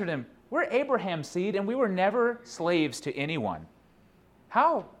 They answered him, we're Abraham's seed, and we were never slaves to anyone.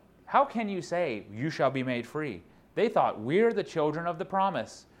 How can you say, you shall be made free? They thought, we're the children of the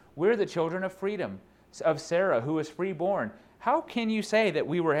promise. We're the children of freedom, of Sarah, who was freeborn. How can you say that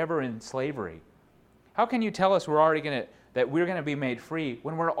we were ever in slavery? How can you tell us that we're going to be made free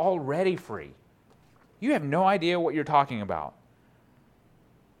when we're already free? You have no idea what you're talking about.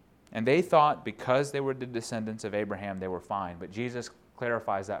 And they thought because they were the descendants of Abraham, they were fine. But Jesus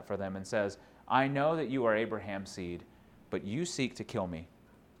clarifies that for them and says, I know that you are Abraham's seed, but you seek to kill me,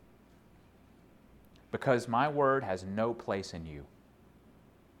 because my word has no place in you.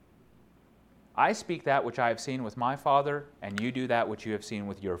 I speak that which I have seen with my father, and you do that which you have seen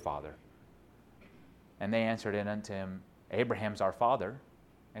with your father. And they answered in unto him, Abraham's our father.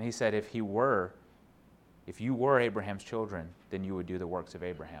 And he said, if you were Abraham's children, then you would do the works of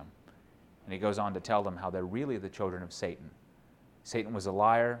Abraham. And he goes on to tell them how they're really the children of Satan. Satan was a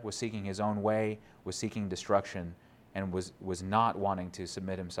liar, was seeking his own way, was seeking destruction, and was not wanting to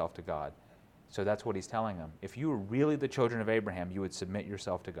submit himself to God. So that's what he's telling them. If you were really the children of Abraham, you would submit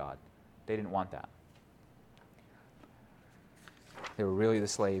yourself to God. They didn't want that. They were really the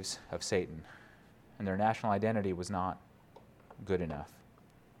slaves of Satan, and their national identity was not good enough.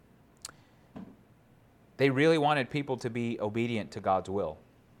 They really wanted people to be obedient to God's will.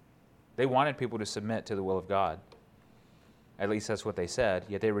 They wanted people to submit to the will of God. At least that's what they said.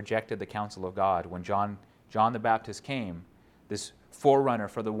 Yet they rejected the counsel of God. When John the Baptist came, this forerunner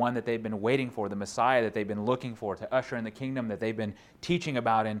for the one that they've been waiting for, the Messiah that they've been looking for to usher in the kingdom that they've been teaching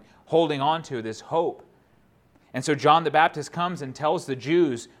about and holding on to, this hope. And so John the Baptist comes and tells the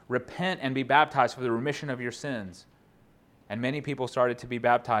Jews, repent and be baptized for the remission of your sins. And many people started to be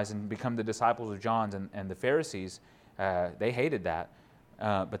baptized and become the disciples of John, and the Pharisees, they hated that.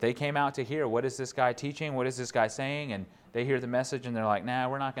 But they came out to hear, what is this guy teaching? What is this guy saying? And they hear the message and they're like, nah,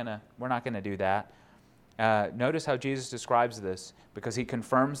 we're not gonna do that. Notice how Jesus describes this, because he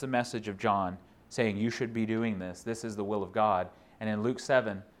confirms the message of John, saying you should be doing this. This is the will of God. And in Luke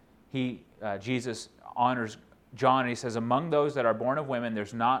 7, Jesus honors John, and he says, among those that are born of women,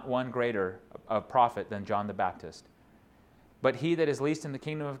 there's not one greater a prophet than John the Baptist. But he that is least in the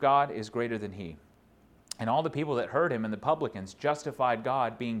kingdom of God is greater than he. And all the people that heard him and the publicans justified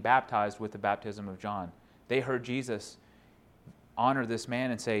God being baptized with the baptism of John. They heard Jesus honor this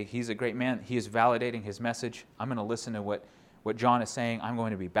man and say, he's a great man. He is validating his message. I'm going to listen to what John is saying, I'm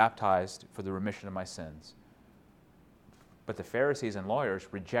going to be baptized for the remission of my sins. But the Pharisees and lawyers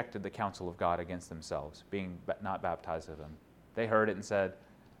rejected the counsel of God against themselves, being not baptized of him. They heard it and said,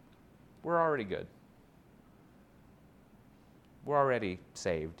 we're already good. We're already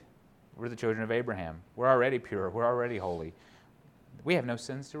saved. We're the children of Abraham. We're already pure. We're already holy. We have no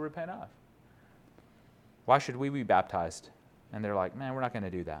sins to repent of. Why should we be baptized? And they're like, man, we're not going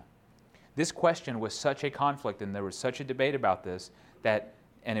to do that. This question was such a conflict, and there was such a debate about this,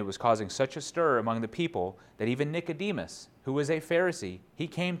 and it was causing such a stir among the people, that even Nicodemus, who was a Pharisee, he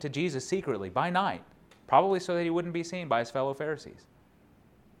came to Jesus secretly by night, probably so that he wouldn't be seen by his fellow Pharisees.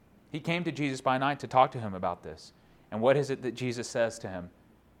 He came to Jesus by night to talk to him about this. And what is it that Jesus says to him?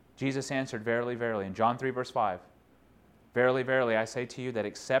 Jesus answered, verily, verily, in John 3, verse 5, verily, verily, I say to you that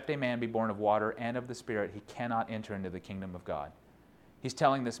except a man be born of water and of the Spirit, he cannot enter into the kingdom of God. He's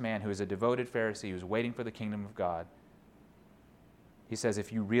telling this man who is a devoted Pharisee who's waiting for the kingdom of God, he says,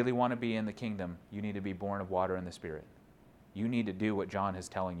 if you really want to be in the kingdom, you need to be born of water and the Spirit. You need to do what John is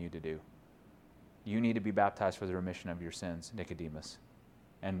telling you to do. You need to be baptized for the remission of your sins, Nicodemus,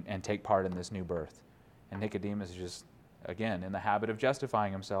 and take part in this new birth. And Nicodemus is just, again, in the habit of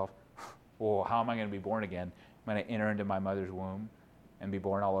justifying himself. Well, how am I going to be born again? I'm going to enter into my mother's womb and be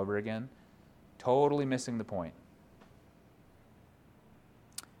born all over again? Totally missing the point.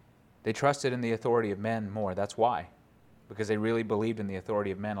 They trusted in the authority of men more. That's why. Because they really believed in the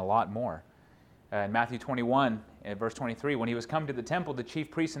authority of men a lot more. In Matthew 21, verse 23, when he was come to the temple, the chief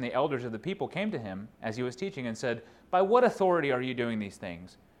priests and the elders of the people came to him as he was teaching and said, by what authority are you doing these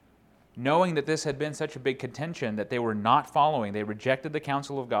things? Knowing that this had been such a big contention that they were not following, they rejected the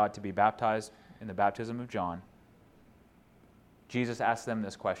counsel of God to be baptized in the baptism of John. Jesus asked them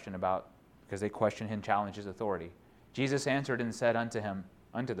this question because they questioned him, challenged his authority. Jesus answered and said unto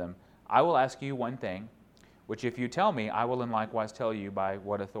them, I will ask you one thing, which if you tell me, I will in likewise tell you by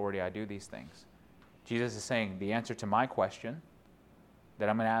what authority I do these things. Jesus is saying the answer to my question that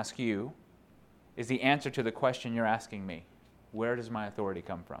I'm going to ask you is the answer to the question you're asking me. Where does my authority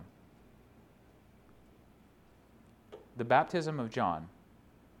come from? The baptism of John,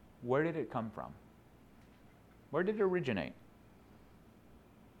 where did it come from? Where did it originate?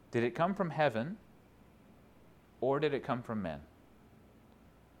 Did it come from heaven or did it come from men?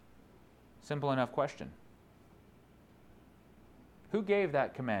 Simple enough question. Who gave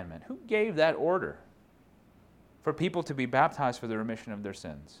that commandment? Who gave that order for people to be baptized for the remission of their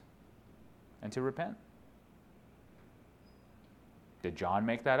sins and to repent? Did John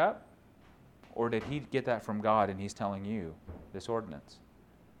make that up? Or did he get that from God and he's telling you this ordinance?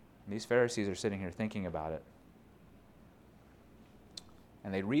 And these Pharisees are sitting here thinking about it.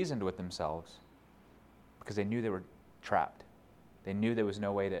 And they reasoned with themselves because they knew they were trapped. They knew there was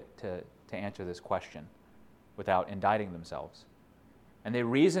no way to answer this question without indicting themselves. And they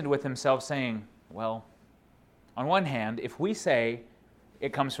reasoned with themselves saying, well, on one hand, if we say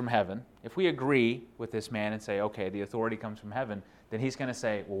it comes from heaven, if we agree with this man and say, okay, the authority comes from heaven, then he's going to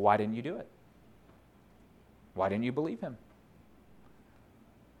say, well, why didn't you do it? Why didn't you believe him?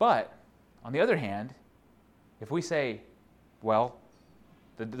 But, on the other hand, if we say, well,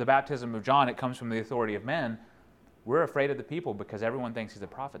 the baptism of John, it comes from the authority of men, we're afraid of the people because everyone thinks he's a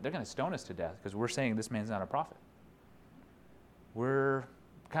prophet. They're going to stone us to death because we're saying this man's not a prophet. We're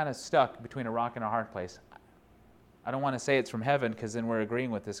kind of stuck between a rock and a hard place. I don't want to say it's from heaven because then we're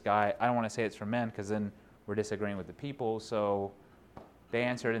agreeing with this guy. I don't want to say it's from men because then we're disagreeing with the people. So they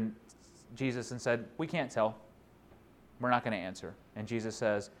answered and Jesus and said, we can't tell. We're not going to answer. And Jesus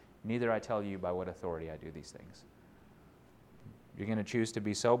says, neither I tell you by what authority I do these things. You're going to choose to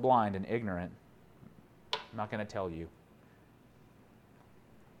be so blind and ignorant, I'm not going to tell you.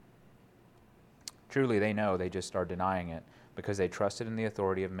 Truly, they know, they just are denying it because they trusted in the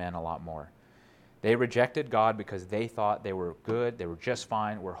authority of men a lot more. They rejected God because they thought they were good, they were just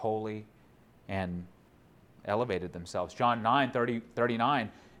fine, were holy, and elevated themselves. John 9:39,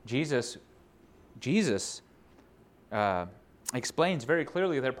 Jesus explains very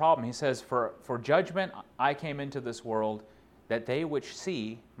clearly their problem. He says, for judgment I came into this world, that they which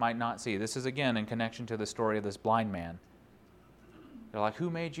see might not see. This is again in connection to the story of this blind man. They're like, who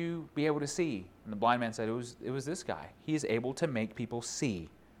made you be able to see? And the blind man said, it was this guy. He is able to make people see.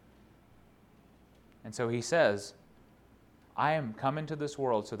 And so he says, I am come into this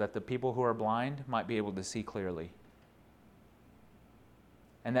world so that the people who are blind might be able to see clearly.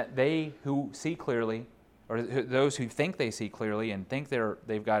 And that they who see clearly, or those who think they see clearly and think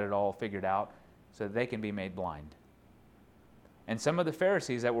they've got it all figured out, so that they can be made blind. And some of the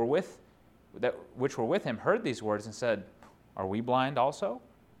Pharisees which were with him heard these words and said, are we blind also?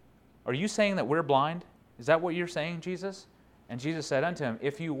 Are you saying that we're blind? Is that what you're saying, Jesus? And Jesus said unto him,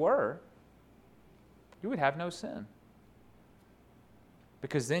 if you were, you would have no sin.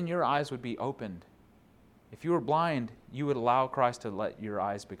 Because then your eyes would be opened. If you were blind, you would allow Christ to let your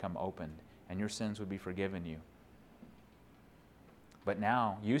eyes become opened, and your sins would be forgiven you. But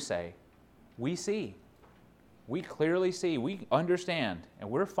now you say, we see. We clearly see. We understand. And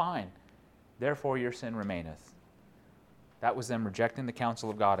we're fine. Therefore your sin remaineth. That was them rejecting the counsel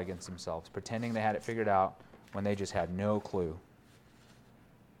of God against themselves, pretending they had it figured out when they just had no clue.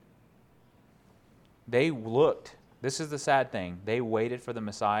 They looked. This is the sad thing. They waited for the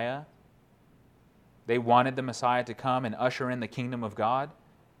Messiah. They wanted the Messiah to come and usher in the kingdom of God,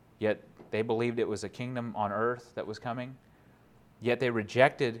 yet they believed it was a kingdom on earth that was coming. Yet they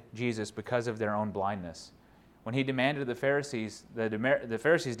rejected Jesus because of their own blindness. When he demanded of the Pharisees, the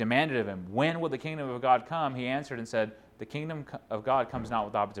Pharisees demanded of him, when will the kingdom of God come? He answered and said, the kingdom of God comes not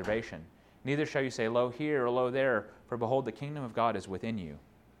with observation. Neither shall you say, lo here or lo there, for behold, the kingdom of God is within you.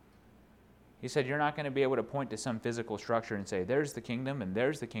 He said, you're not going to be able to point to some physical structure and say, there's the kingdom and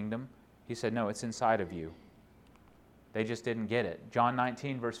there's the kingdom. He said, no, it's inside of you. They just didn't get it. John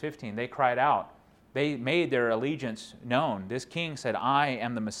 19, verse 15, they cried out. They made their allegiance known. This king said, I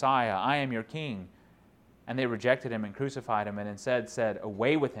am the Messiah. I am your king. And they rejected him and crucified him and instead said,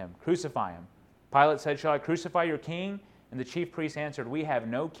 away with him, crucify him. Pilate said, shall I crucify your king? And the chief priests answered, we have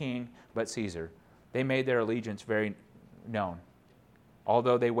no king but Caesar. They made their allegiance very known.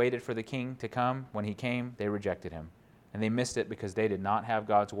 Although they waited for the king to come, when he came, they rejected him. And they missed it because they did not have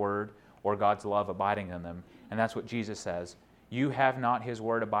God's word or God's love abiding in them. And that's what Jesus says. You have not his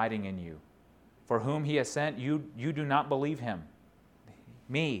word abiding in you. For whom he has sent, you do not believe him.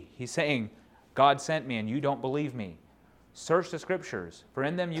 Me. He's saying, God sent me and you don't believe me. Search the scriptures, for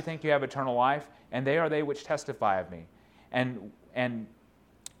in them you think you have eternal life, and they are they which testify of me. And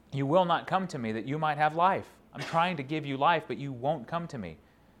you will not come to me that you might have life. I'm trying to give you life, but you won't come to me.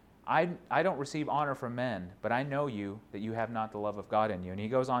 I don't receive honor from men, but I know you, that you have not the love of God in you. And he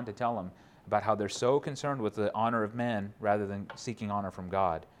goes on to tell them about how they're so concerned with the honor of men rather than seeking honor from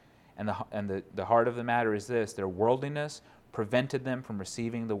God. And the heart of the matter is this: their worldliness prevented them from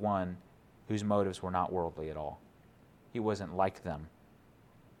receiving the one whose motives were not worldly at all. He wasn't like them.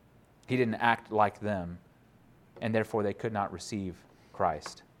 He didn't act like them, and therefore they could not receive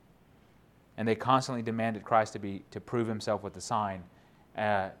Christ. And they constantly demanded Christ to prove himself with the sign.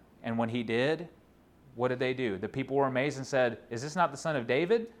 And when he did, what did they do? The people were amazed and said, is this not the son of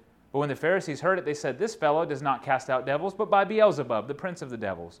David? But when the Pharisees heard it, they said, this fellow does not cast out devils, but by Beelzebub, the prince of the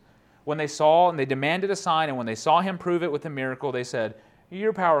devils. When they saw, and they demanded a sign, and when they saw him prove it with a miracle, they said,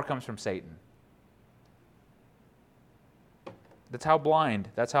 your power comes from Satan. That's how blind,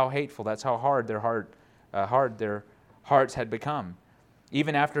 that's how hateful, that's how hard their hearts had become.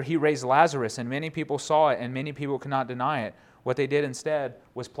 Even after he raised Lazarus, and many people saw it, and many people could not deny it, what they did instead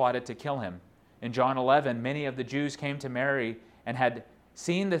was plotted to kill him. In John 11, many of the Jews came to Mary and had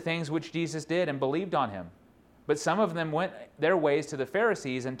seen the things which Jesus did and believed on him. But some of them went their ways to the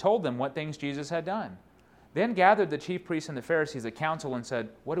Pharisees and told them what things Jesus had done. Then gathered the chief priests and the Pharisees a council and said,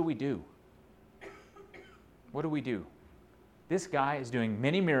 what do we do? What do we do? This guy is doing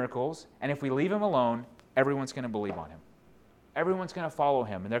many miracles, and if we leave him alone, everyone's going to believe on him. Everyone's going to follow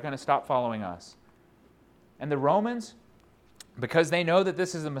him, and they're going to stop following us. And the Romans, because they know that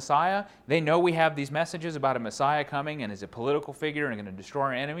this is the Messiah, they know we have these messages about a Messiah coming and is a political figure and going to destroy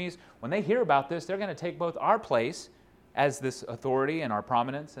our enemies. When they hear about this, they're going to take both our place as this authority and our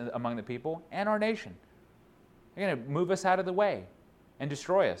prominence among the people and our nation. They're going to move us out of the way and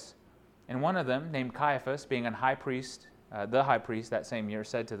destroy us. And one of them, named Caiaphas, being a high priest, the high priest that same year,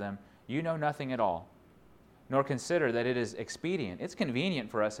 said to them, you know nothing at all, nor consider that it is expedient. It's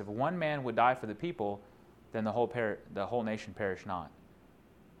convenient for us if one man would die for the people, then the whole nation perish not.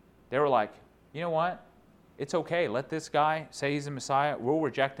 They were like, you know what? It's okay. Let this guy say he's the Messiah. We'll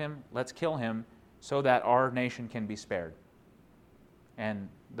reject him. Let's kill him so that our nation can be spared. And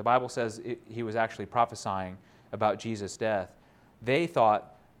the Bible says he was actually prophesying about Jesus' death. They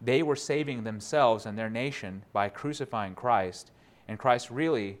thought they were saving themselves and their nation by crucifying Christ, and Christ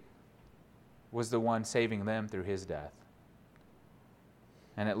really was the one saving them through his death,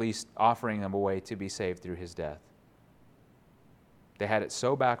 and at least offering them a way to be saved through his death. They had it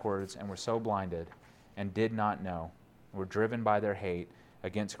so backwards and were so blinded and did not know, were driven by their hate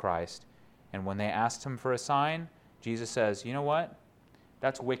against Christ. And when they asked him for a sign, Jesus says, you know what?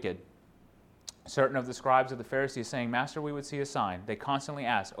 That's wicked. Certain of the scribes of the Pharisees saying, Master, we would see a sign. They constantly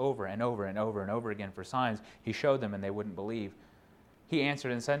asked over and over and over and over again for signs. He showed them and they wouldn't believe. He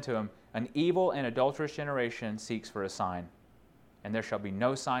answered and said to him, an evil and adulterous generation seeks for a sign, and there shall be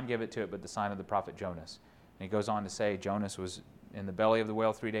no sign given to it but the sign of the prophet Jonas. And he goes on to say, Jonas was in the belly of the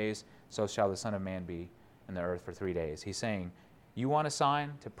whale 3 days, so shall the Son of Man be in the earth for 3 days. He's saying, you want a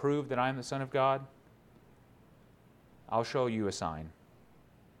sign to prove that I am the Son of God? I'll show you a sign.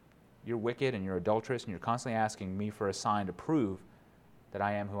 You're wicked and you're adulterous and you're constantly asking me for a sign to prove that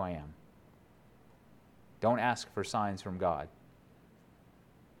I am who I am. Don't ask for signs from God.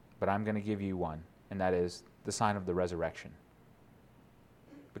 But I'm going to give you one, and that is the sign of the resurrection.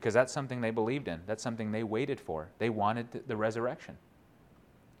 Because that's something they believed in. That's something they waited for. They wanted the resurrection.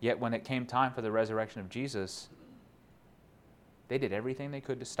 Yet when it came time for the resurrection of Jesus, they did everything they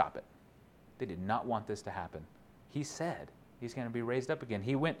could to stop it. They did not want this to happen. He said he's going to be raised up again.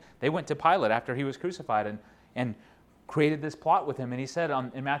 They went to Pilate after he was crucified and created this plot with him. And he said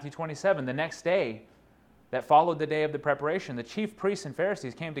in Matthew 27, the next day that followed the day of the preparation, the chief priests and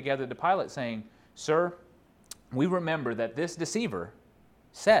Pharisees came together to Pilate saying, Sir, we remember that this deceiver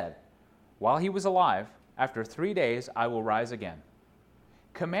said, while he was alive, after 3 days I will rise again.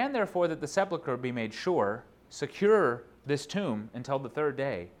 Command therefore that the sepulchre be made sure, secure this tomb until the 3rd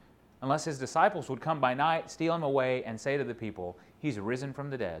day, unless his disciples would come by night, steal him away, and say to the people, he's risen from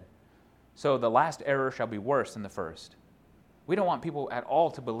the dead. So the last error shall be worse than the first. We don't want people at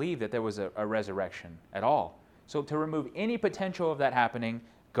all to believe that there was a resurrection at all. So to remove any potential of that happening,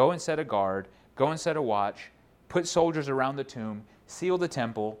 go and set a guard, go and set a watch, put soldiers around the tomb, seal the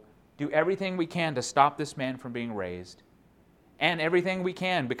temple, do everything we can to stop this man from being raised. And everything we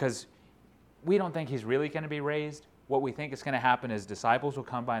can, because we don't think he's really going to be raised. What we think is going to happen is disciples will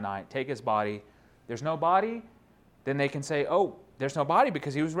come by night, take his body. There's no body, then they can say, oh, there's no body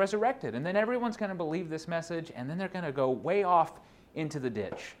because he was resurrected. And then everyone's going to believe this message, and then they're going to go way off into the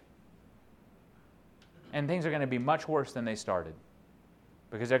ditch. And things are going to be much worse than they started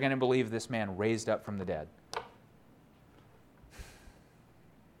because they're going to believe this man raised up from the dead.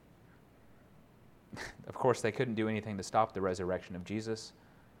 Of course, they couldn't do anything to stop the resurrection of Jesus.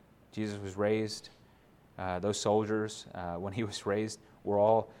 Jesus was raised. Those soldiers, when he was raised,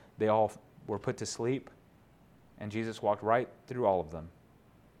 they all were put to sleep. And Jesus walked right through all of them.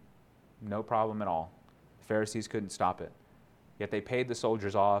 No problem at all. The Pharisees couldn't stop it. Yet they paid the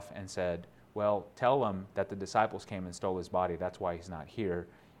soldiers off and said, well, tell them that the disciples came and stole his body. That's why he's not here.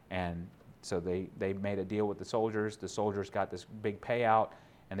 And so they made a deal with the soldiers. The soldiers got this big payout.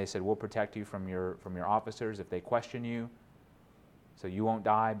 And they said, we'll protect you from your officers if they question you. So you won't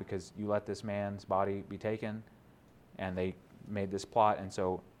die because you let this man's body be taken. And they made this plot. And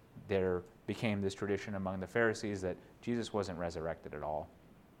so there became this tradition among the Pharisees that Jesus wasn't resurrected at all.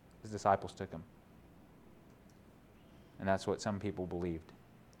 His disciples took him. And that's what some people believed.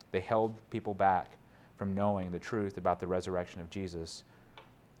 They held people back from knowing the truth about the resurrection of Jesus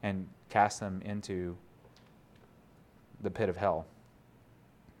and cast them into the pit of hell.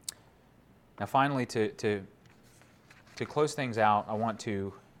 Now finally, to close things out, I want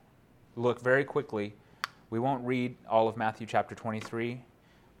to look very quickly. We won't read all of Matthew chapter 23,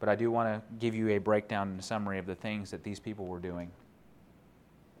 but I do want to give you a breakdown and a summary of the things that these people were doing.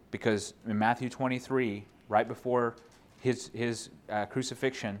 Because in Matthew 23, right before his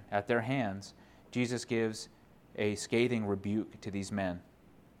crucifixion at their hands, Jesus gives a scathing rebuke to these men,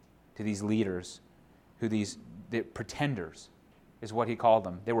 to these leaders, the pretenders is what he called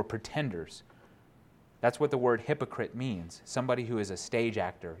them. They were pretenders. That's what the word hypocrite means. Somebody who is a stage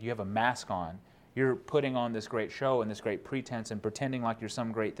actor. You have a mask on. You're putting on this great show and this great pretense and pretending like you're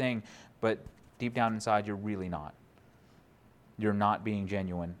some great thing, but deep down inside you're really not. You're not being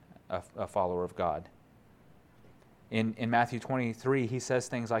genuine, a follower of God. In Matthew 23, he says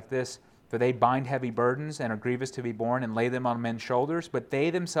things like this, for they bind heavy burdens and are grievous to be borne and lay them on men's shoulders, but they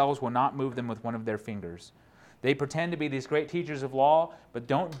themselves will not move them with one of their fingers. They pretend to be these great teachers of law, but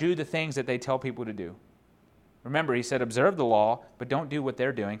don't do the things that they tell people to do. Remember, he said, observe the law, but don't do what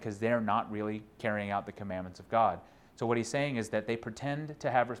they're doing because they're not really carrying out the commandments of God. So what he's saying is that they pretend to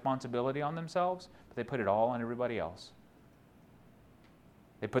have responsibility on themselves, but they put it all on everybody else.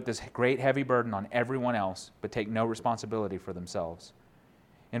 They put this great heavy burden on everyone else, but take no responsibility for themselves.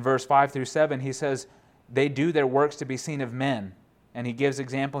 In verse 5 through 7, he says, they do their works to be seen of men, and he gives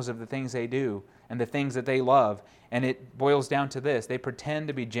examples of the things they do and the things that they love. And it boils down to this. They pretend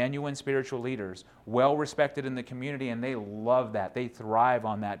to be genuine spiritual leaders, well respected in the community, and they love that. They thrive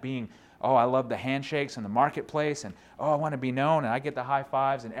on that, being, oh, I love the handshakes in the marketplace, and oh, I want to be known, and I get the high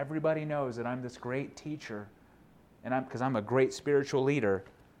fives, and everybody knows that I'm this great teacher, and because I'm a great spiritual leader.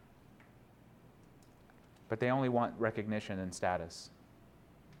 But they only want recognition and status.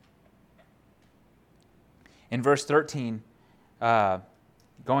 In verse 13,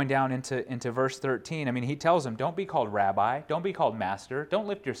 going down into verse 13, I mean, he tells them, don't be called rabbi, don't be called master, don't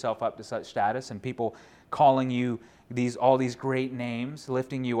lift yourself up to such status and people calling you all these great names,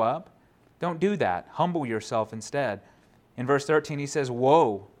 lifting you up. Don't do that. Humble yourself instead. In verse 13, he says,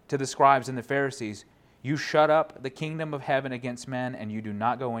 woe to the scribes and the Pharisees. You shut up the kingdom of heaven against men, and you do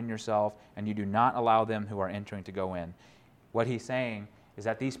not go in yourself, and you do not allow them who are entering to go in. What he's saying is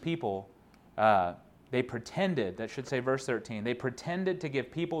that these people, they pretended, that should say verse 13, they pretended to give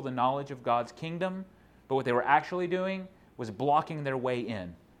people the knowledge of God's kingdom, but what they were actually doing was blocking their way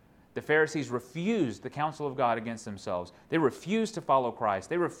in. The Pharisees refused the counsel of God against themselves. They refused to follow Christ.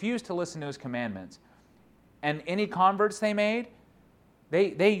 They refused to listen to His commandments. And any converts they made,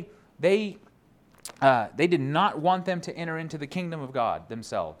 they did not want them to enter into the kingdom of God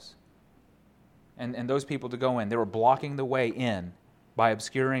themselves. And those people to go in. They were blocking the way in by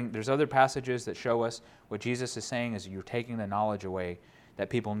obscuring. There's other passages that show us what Jesus is saying is you're taking the knowledge away that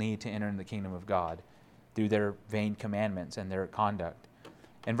people need to enter in the kingdom of God through their vain commandments and their conduct.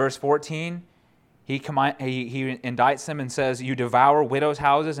 In verse 14, he indicts them and says, you devour widows'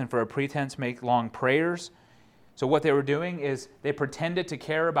 houses and for a pretense make long prayers. So what they were doing is they pretended to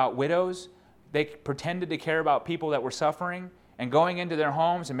care about widows. They pretended to care about people that were suffering and going into their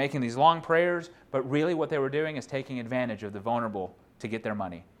homes and making these long prayers, but really what they were doing is taking advantage of the vulnerable to get their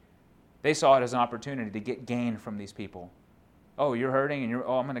money. They saw it as an opportunity to get gain from these people. Oh, you're hurting and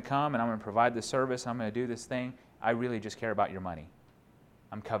I'm going to come and I'm going to provide this service, I'm going to do this thing. I really just care about your money.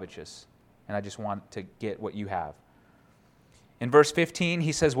 I'm covetous and I just want to get what you have. In verse 15,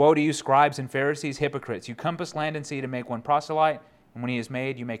 he says, woe to you, scribes and Pharisees, hypocrites! You compass land and sea to make one proselyte, and when he is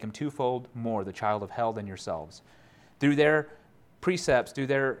made, you make him twofold more the child of hell than yourselves. Through their precepts, through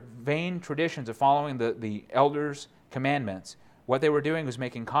their vain traditions of following the elders' commandments, what they were doing was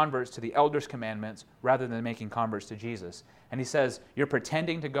making converts to the elders' commandments rather than making converts to Jesus. And he says, you're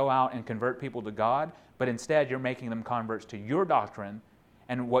pretending to go out and convert people to God, but instead you're making them converts to your doctrine,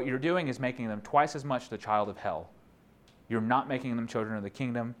 and what you're doing is making them twice as much the child of hell. You're not making them children of the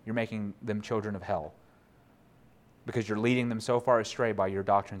kingdom, you're making them children of hell, because you're leading them so far astray by your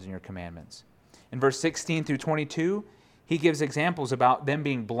doctrines and your commandments. In verse 16 through 22, he gives examples about them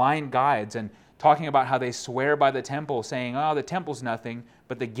being blind guides and talking about how they swear by the temple, saying, oh, the temple's nothing,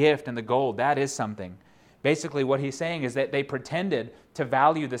 but the gift and the gold, that is something. Basically, what he's saying is that they pretended to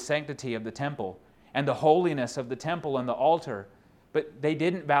value the sanctity of the temple and the holiness of the temple and the altar, but they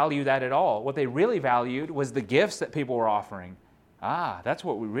didn't value that at all. What they really valued was the gifts that people were offering. That's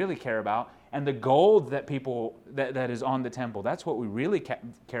what we really care about. And the gold that that is on the temple, that's what we really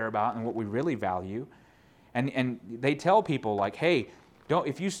care about and what we really value. And they tell people like, hey,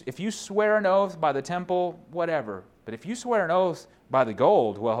 if you swear an oath by the temple, whatever. But if you swear an oath by the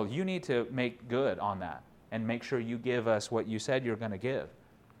gold, well, you need to make good on that and make sure you give us what you said you're going to give.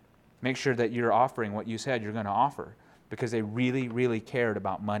 Make sure that you're offering what you said you're going to offer, because they really, really cared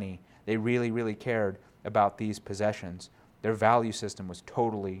about money. They really, really cared about these possessions. Their value system was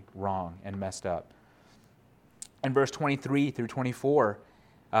totally wrong and messed up. In verse 23 through 24,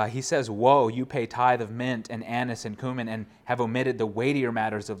 he says, woe, you pay tithe of mint and anise and cumin and have omitted the weightier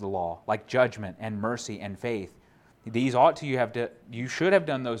matters of the law, like judgment and mercy and faith. These you should have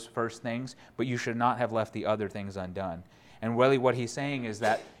done those first things, but you should not have left the other things undone. And really what he's saying is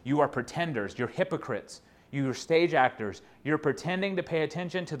that you are pretenders, you're hypocrites, you're stage actors, you're pretending to pay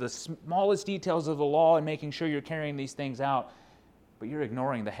attention to the smallest details of the law and making sure you're carrying these things out, but you're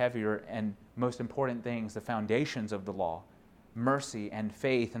ignoring the heavier and most important things, the foundations of the law, mercy and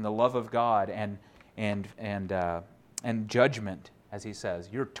faith and the love of God and judgment, as he says.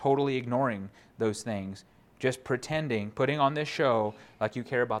 You're totally ignoring those things, just pretending, putting on this show like you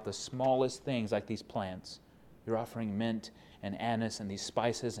care about the smallest things like these plants. You're offering mint and anise and these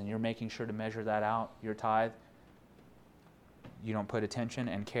spices, and you're making sure to measure that out, your tithe. You don't put attention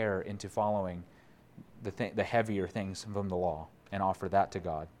and care into following the heavier things from the law and offer that to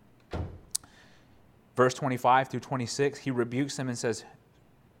God. Verse 25 through 26, he rebukes them and says,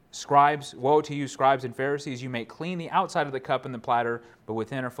 scribes, woe to you, scribes and Pharisees, you make clean the outside of the cup and the platter, but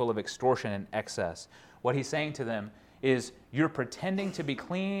within are full of extortion and excess. What he's saying to them is, you're pretending to be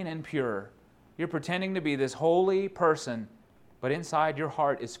clean and pure. You're pretending to be this holy person, but inside your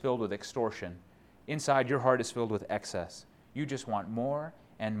heart is filled with extortion. Inside your heart is filled with excess. You just want more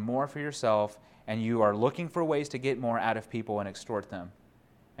and more for yourself, and you are looking for ways to get more out of people and extort them.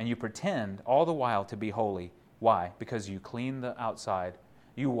 And you pretend all the while to be holy. Why? Because you cleaned the outside.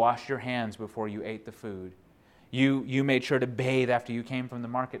 You washed your hands before you ate the food. You made sure to bathe after you came from the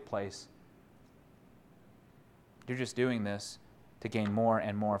marketplace. You're just doing this to gain more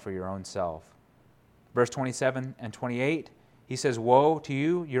and more for your own self. Verse 27 and 28, He says, woe to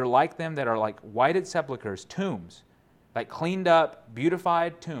you, you're like them that are like whited sepulchres, tombs, like cleaned up,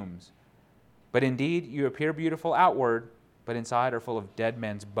 beautified tombs. But indeed, you appear beautiful outward, but inside are full of dead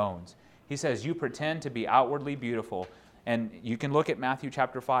men's bones. He says, you pretend to be outwardly beautiful. And you can look at Matthew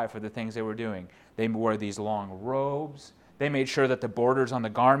chapter 5 for the things they were doing. They wore these long robes. They made sure that the borders on the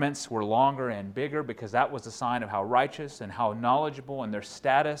garments were longer and bigger because that was a sign of how righteous and how knowledgeable and their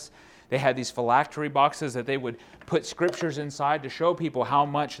status. They had these phylactery boxes that they would put scriptures inside to show people how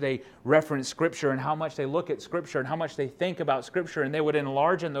much they reference Scripture and how much they look at Scripture and how much they think about Scripture. And they would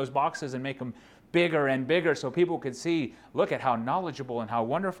enlarge in those boxes and make them bigger and bigger so people could see, look at how knowledgeable and how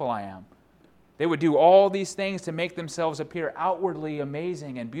wonderful I am. They would do all these things to make themselves appear outwardly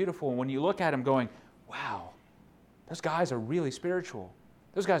amazing and beautiful. And when you look at them going, wow, those guys are really spiritual.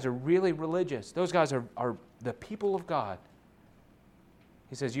 Those guys are really religious. Those guys are the people of God.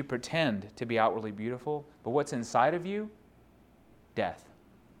 He says, you pretend to be outwardly beautiful, but what's inside of you? Death,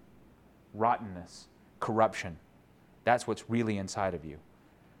 rottenness, corruption. That's what's really inside of you.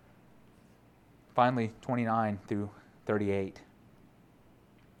 Finally, 29 through 38.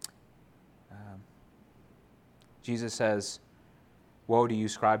 Jesus says, woe to you,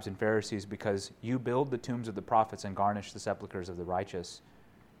 scribes and Pharisees, because you build the tombs of the prophets and garnish the sepulchres of the righteous.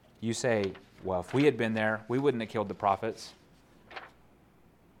 You say, well, if we had been there, we wouldn't have killed the prophets.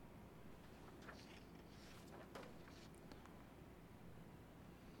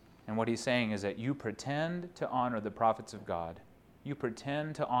 And what he's saying is that you pretend to honor the prophets of God. You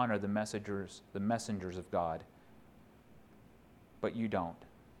pretend to honor the messengers of God. But you don't.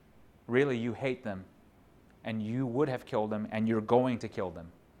 Really, you hate them. And you would have killed them, and you're going to kill them.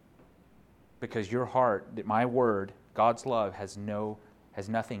 Because your heart, my word, God's love, has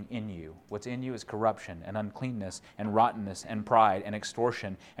nothing in you. What's in you is corruption and uncleanness and rottenness and pride and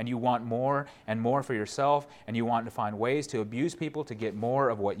extortion. And you want more and more for yourself, and you want to find ways to abuse people to get more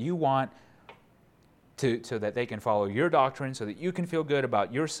of what you want so that they can follow your doctrine, so that you can feel good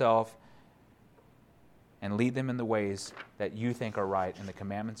about yourself and lead them in the ways that you think are right in the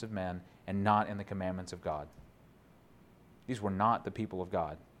commandments of men and not in the commandments of God. These were not the people of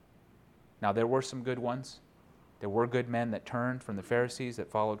God. Now, there were some good ones. There were good men that turned from the Pharisees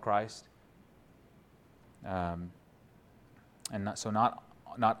that followed Christ. Not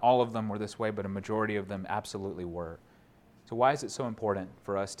all of them were this way, but a majority of them absolutely were. So why is it so important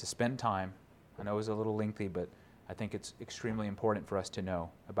for us to spend time? I know it was a little lengthy, but I think it's extremely important for us to know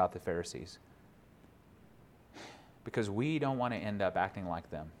about the Pharisees. Because we don't want to end up acting like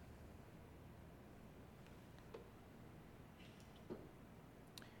them.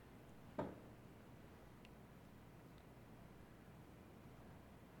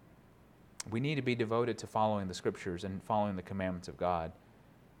 We need to be devoted to following the Scriptures and following the commandments of God.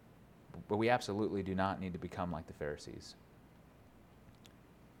 But we absolutely do not need to become like the Pharisees.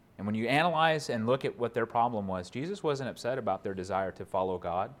 And when you analyze and look at what their problem was, Jesus wasn't upset about their desire to follow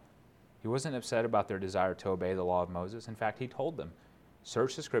God. He wasn't upset about their desire to obey the law of Moses. In fact, he told them,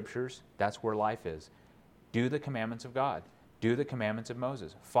 search the Scriptures, that's where life is. Do the commandments of God. Do the commandments of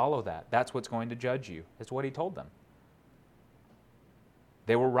Moses. Follow that. That's what's going to judge you. That's what he told them.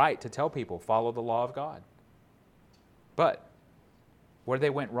 They were right to tell people, follow the law of God. But where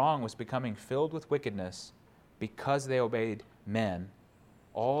they went wrong was becoming filled with wickedness because they obeyed men,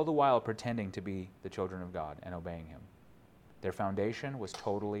 all the while pretending to be the children of God and obeying him. Their foundation was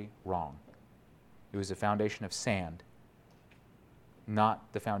totally wrong. It was a foundation of sand,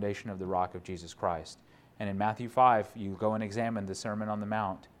 not the foundation of the rock of Jesus Christ. And in Matthew 5, you go and examine the Sermon on the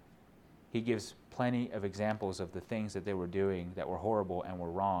Mount. He gives plenty of examples of the things that they were doing that were horrible and were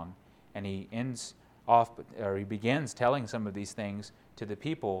wrong. And he begins telling some of these things to the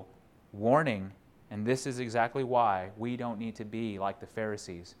people, warning, and this is exactly why we don't need to be like the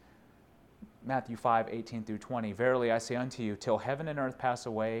Pharisees. Matthew 5, 18 through 20, verily I say unto you, till heaven and earth pass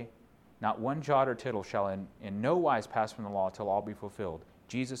away, not one jot or tittle shall in no wise pass from the law till all be fulfilled.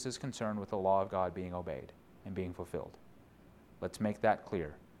 Jesus is concerned with the law of God being obeyed and being fulfilled. Let's make that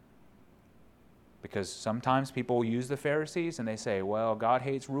clear. Because sometimes people use the Pharisees and they say, well, God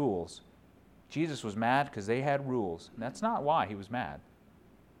hates rules. Jesus was mad because they had rules. And that's not why he was mad.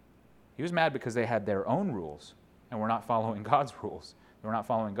 He was mad because they had their own rules and were not following God's rules. They were not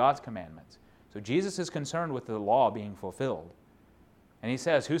following God's commandments. So Jesus is concerned with the law being fulfilled. And he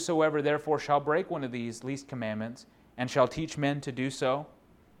says, whosoever therefore shall break one of these least commandments and shall teach men to do so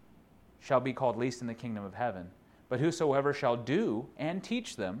shall be called least in the kingdom of heaven. But whosoever shall do and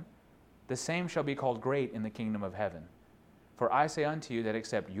teach them, the same shall be called great in the kingdom of heaven. For I say unto you that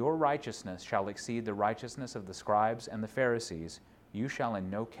except your righteousness shall exceed the righteousness of the scribes and the Pharisees, you shall in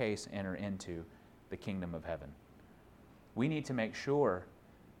no case enter into the kingdom of heaven. We need to make sure,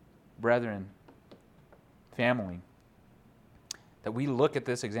 brethren, family, that we look at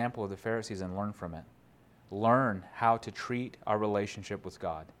this example of the Pharisees and learn from it. Learn how to treat our relationship with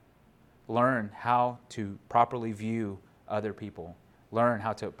God. Learn how to properly view other people. Learn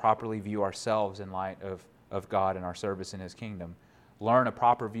how to properly view ourselves in light of God and our service in His kingdom. Learn a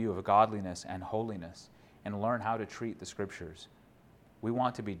proper view of godliness and holiness, and learn how to treat the Scriptures. We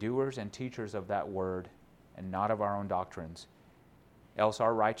want to be doers and teachers of that word and not of our own doctrines. Else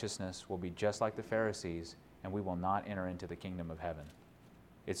our righteousness will be just like the Pharisees, and we will not enter into the kingdom of heaven.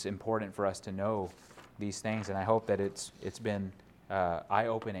 It's important for us to know these things, and I hope that it's been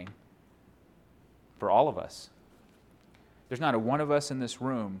eye-opening for all of us. There's not a one of us in this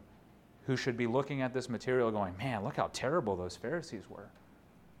room who should be looking at this material going, man, look how terrible those Pharisees were.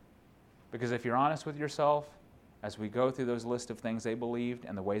 Because if you're honest with yourself, as we go through those list of things they believed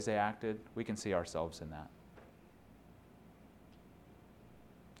and the ways they acted, we can see ourselves in that.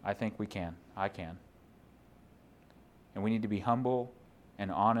 I think we can. I can. And we need to be humble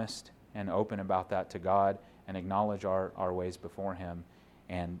and honest and open about that to God and acknowledge our ways before Him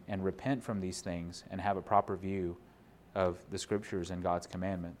and repent from these things and have a proper view of the Scriptures and God's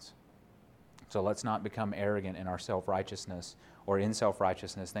commandments. So let's not become arrogant in our self-righteousness or in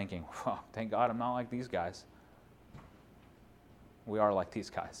self-righteousness thinking, oh, thank God I'm not like these guys. We are like these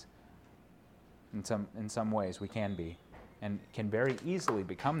guys. In some ways we can be, and can very easily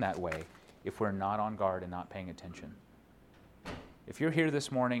become that way if we're not on guard and not paying attention. If you're here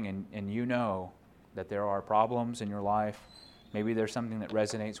this morning and you know that there are problems in your life, maybe there's something that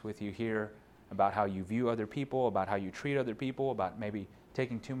resonates with you here about how you view other people, about how you treat other people, about maybe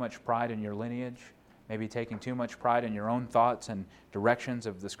taking too much pride in your lineage, maybe taking too much pride in your own thoughts and directions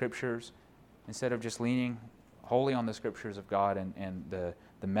of the Scriptures, instead of just leaning wholly on the Scriptures of God and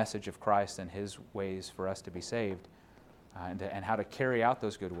the message of Christ and His ways for us to be saved, and how to carry out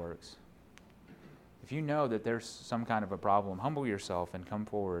those good works. If you know that there's some kind of a problem, humble yourself and come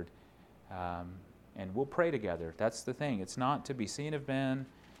forward, and we'll pray together. That's the thing. It's not to be seen of men.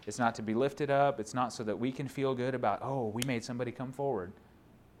 It's not to be lifted up. It's not so that we can feel good about, oh, we made somebody come forward.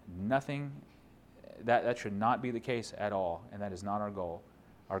 Nothing, that should not be the case at all, and that is not our goal.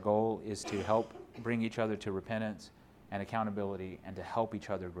 Our goal is to help bring each other to repentance and accountability and to help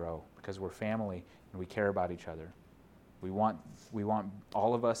each other grow, because we're family and we care about each other. We want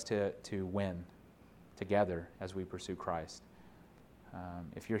all of us to win together as we pursue Christ.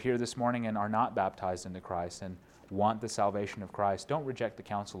 If you're here this morning and are not baptized into Christ and want the salvation of Christ, don't reject the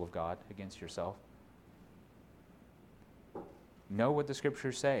counsel of God against yourself. Know what the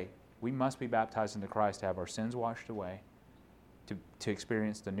Scriptures say. We must be baptized into Christ to have our sins washed away, to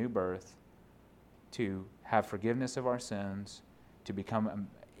experience the new birth, to have forgiveness of our sins, to become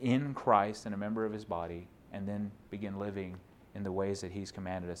in Christ and a member of His body, and then begin living in the ways that He's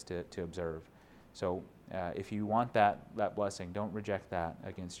commanded us to observe. So if you want that blessing, don't reject that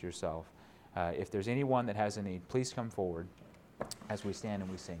against yourself. If there's anyone that has a need, please come forward as we stand and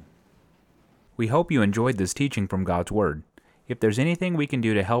we sing. We hope you enjoyed this teaching from God's Word. If there's anything we can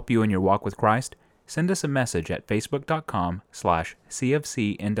do to help you in your walk with Christ, send us a message at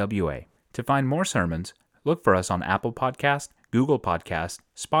facebook.com/CFCNWA. To find more sermons, look for us on Apple Podcast, Google Podcast,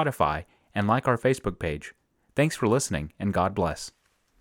 Spotify, and like our Facebook page. Thanks for listening, and God bless.